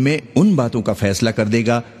ان میں ان باتوں کا فیصلہ کر دے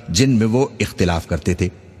گا جن میں وہ اختلاف کرتے تھے۔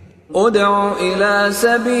 ادع الى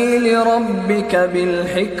سبیل ربک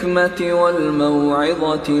بالحکمت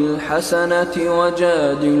والموعظة الحسنة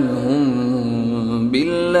وجادلهم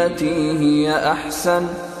بالتي هي احسن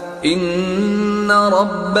ان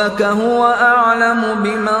ربک هو اعلم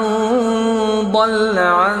بمن ضل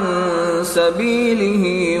عن سبیلہ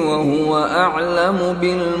وهو اعلم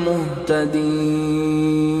بالمہتدین۔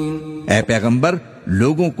 اے پیغمبر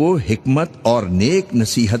لوگوں کو حکمت اور نیک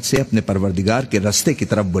نصیحت سے اپنے پروردگار کے رستے کی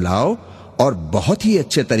طرف بلاؤ اور بہت ہی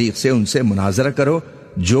اچھے طریق سے ان سے مناظرہ کرو۔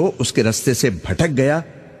 جو اس کے رستے سے بھٹک گیا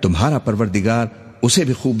تمہارا پروردگار اسے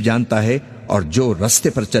بھی خوب جانتا ہے، اور جو رستے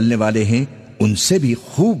پر چلنے والے ہیں ان سے بھی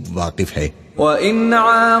خوب واقف ہے۔ وَإِنْ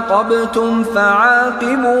عَاقَبْتُمْ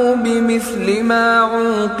فَعَاقِبُوا بِمِثْلِ مَا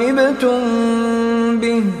عُوقِبْتُمْ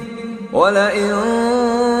بِهِ وَلَئِن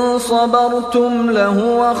صَبَرْتُمْ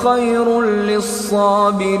لَهُوَ خَيْرٌ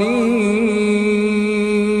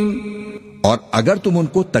لِلصَّابِرِينَ۔ اور اگر تم ان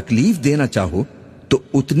کو تکلیف دینا چاہو تو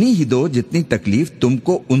اتنی ہی دو جتنی تکلیف تم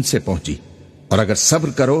کو ان سے پہنچی، اور اگر صبر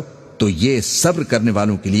کرو تو یہ صبر کرنے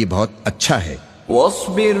والوں کے لیے بہت اچھا ہے۔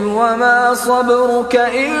 واصبر وما صبرك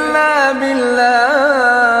إلا بالله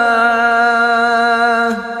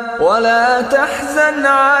ولا تحزن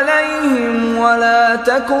عليهم ولا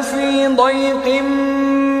تك في ضيق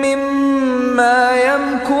مما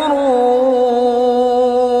يمكرون،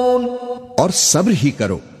 اور صبر ہی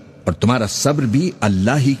کرو، اور تمہارا صبر بھی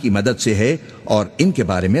اللہ ہی کی مدد سے ہے، اور ان کے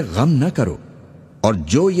بارے میں غم نہ کرو، اور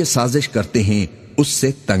جو یہ سازش کرتے ہیں اس سے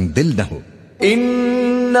تنگ دل نہ ہو۔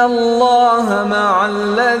 ان اللہ مع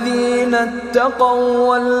الذین اتقوا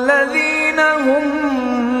والذین هم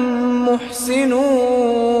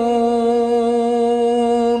محسنون،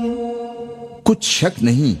 کچھ شک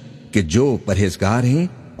نہیں کہ جو پرہیزگار ہیں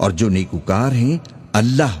اور جو نیکوکار ہیں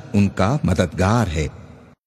اللہ ان کا مددگار ہے۔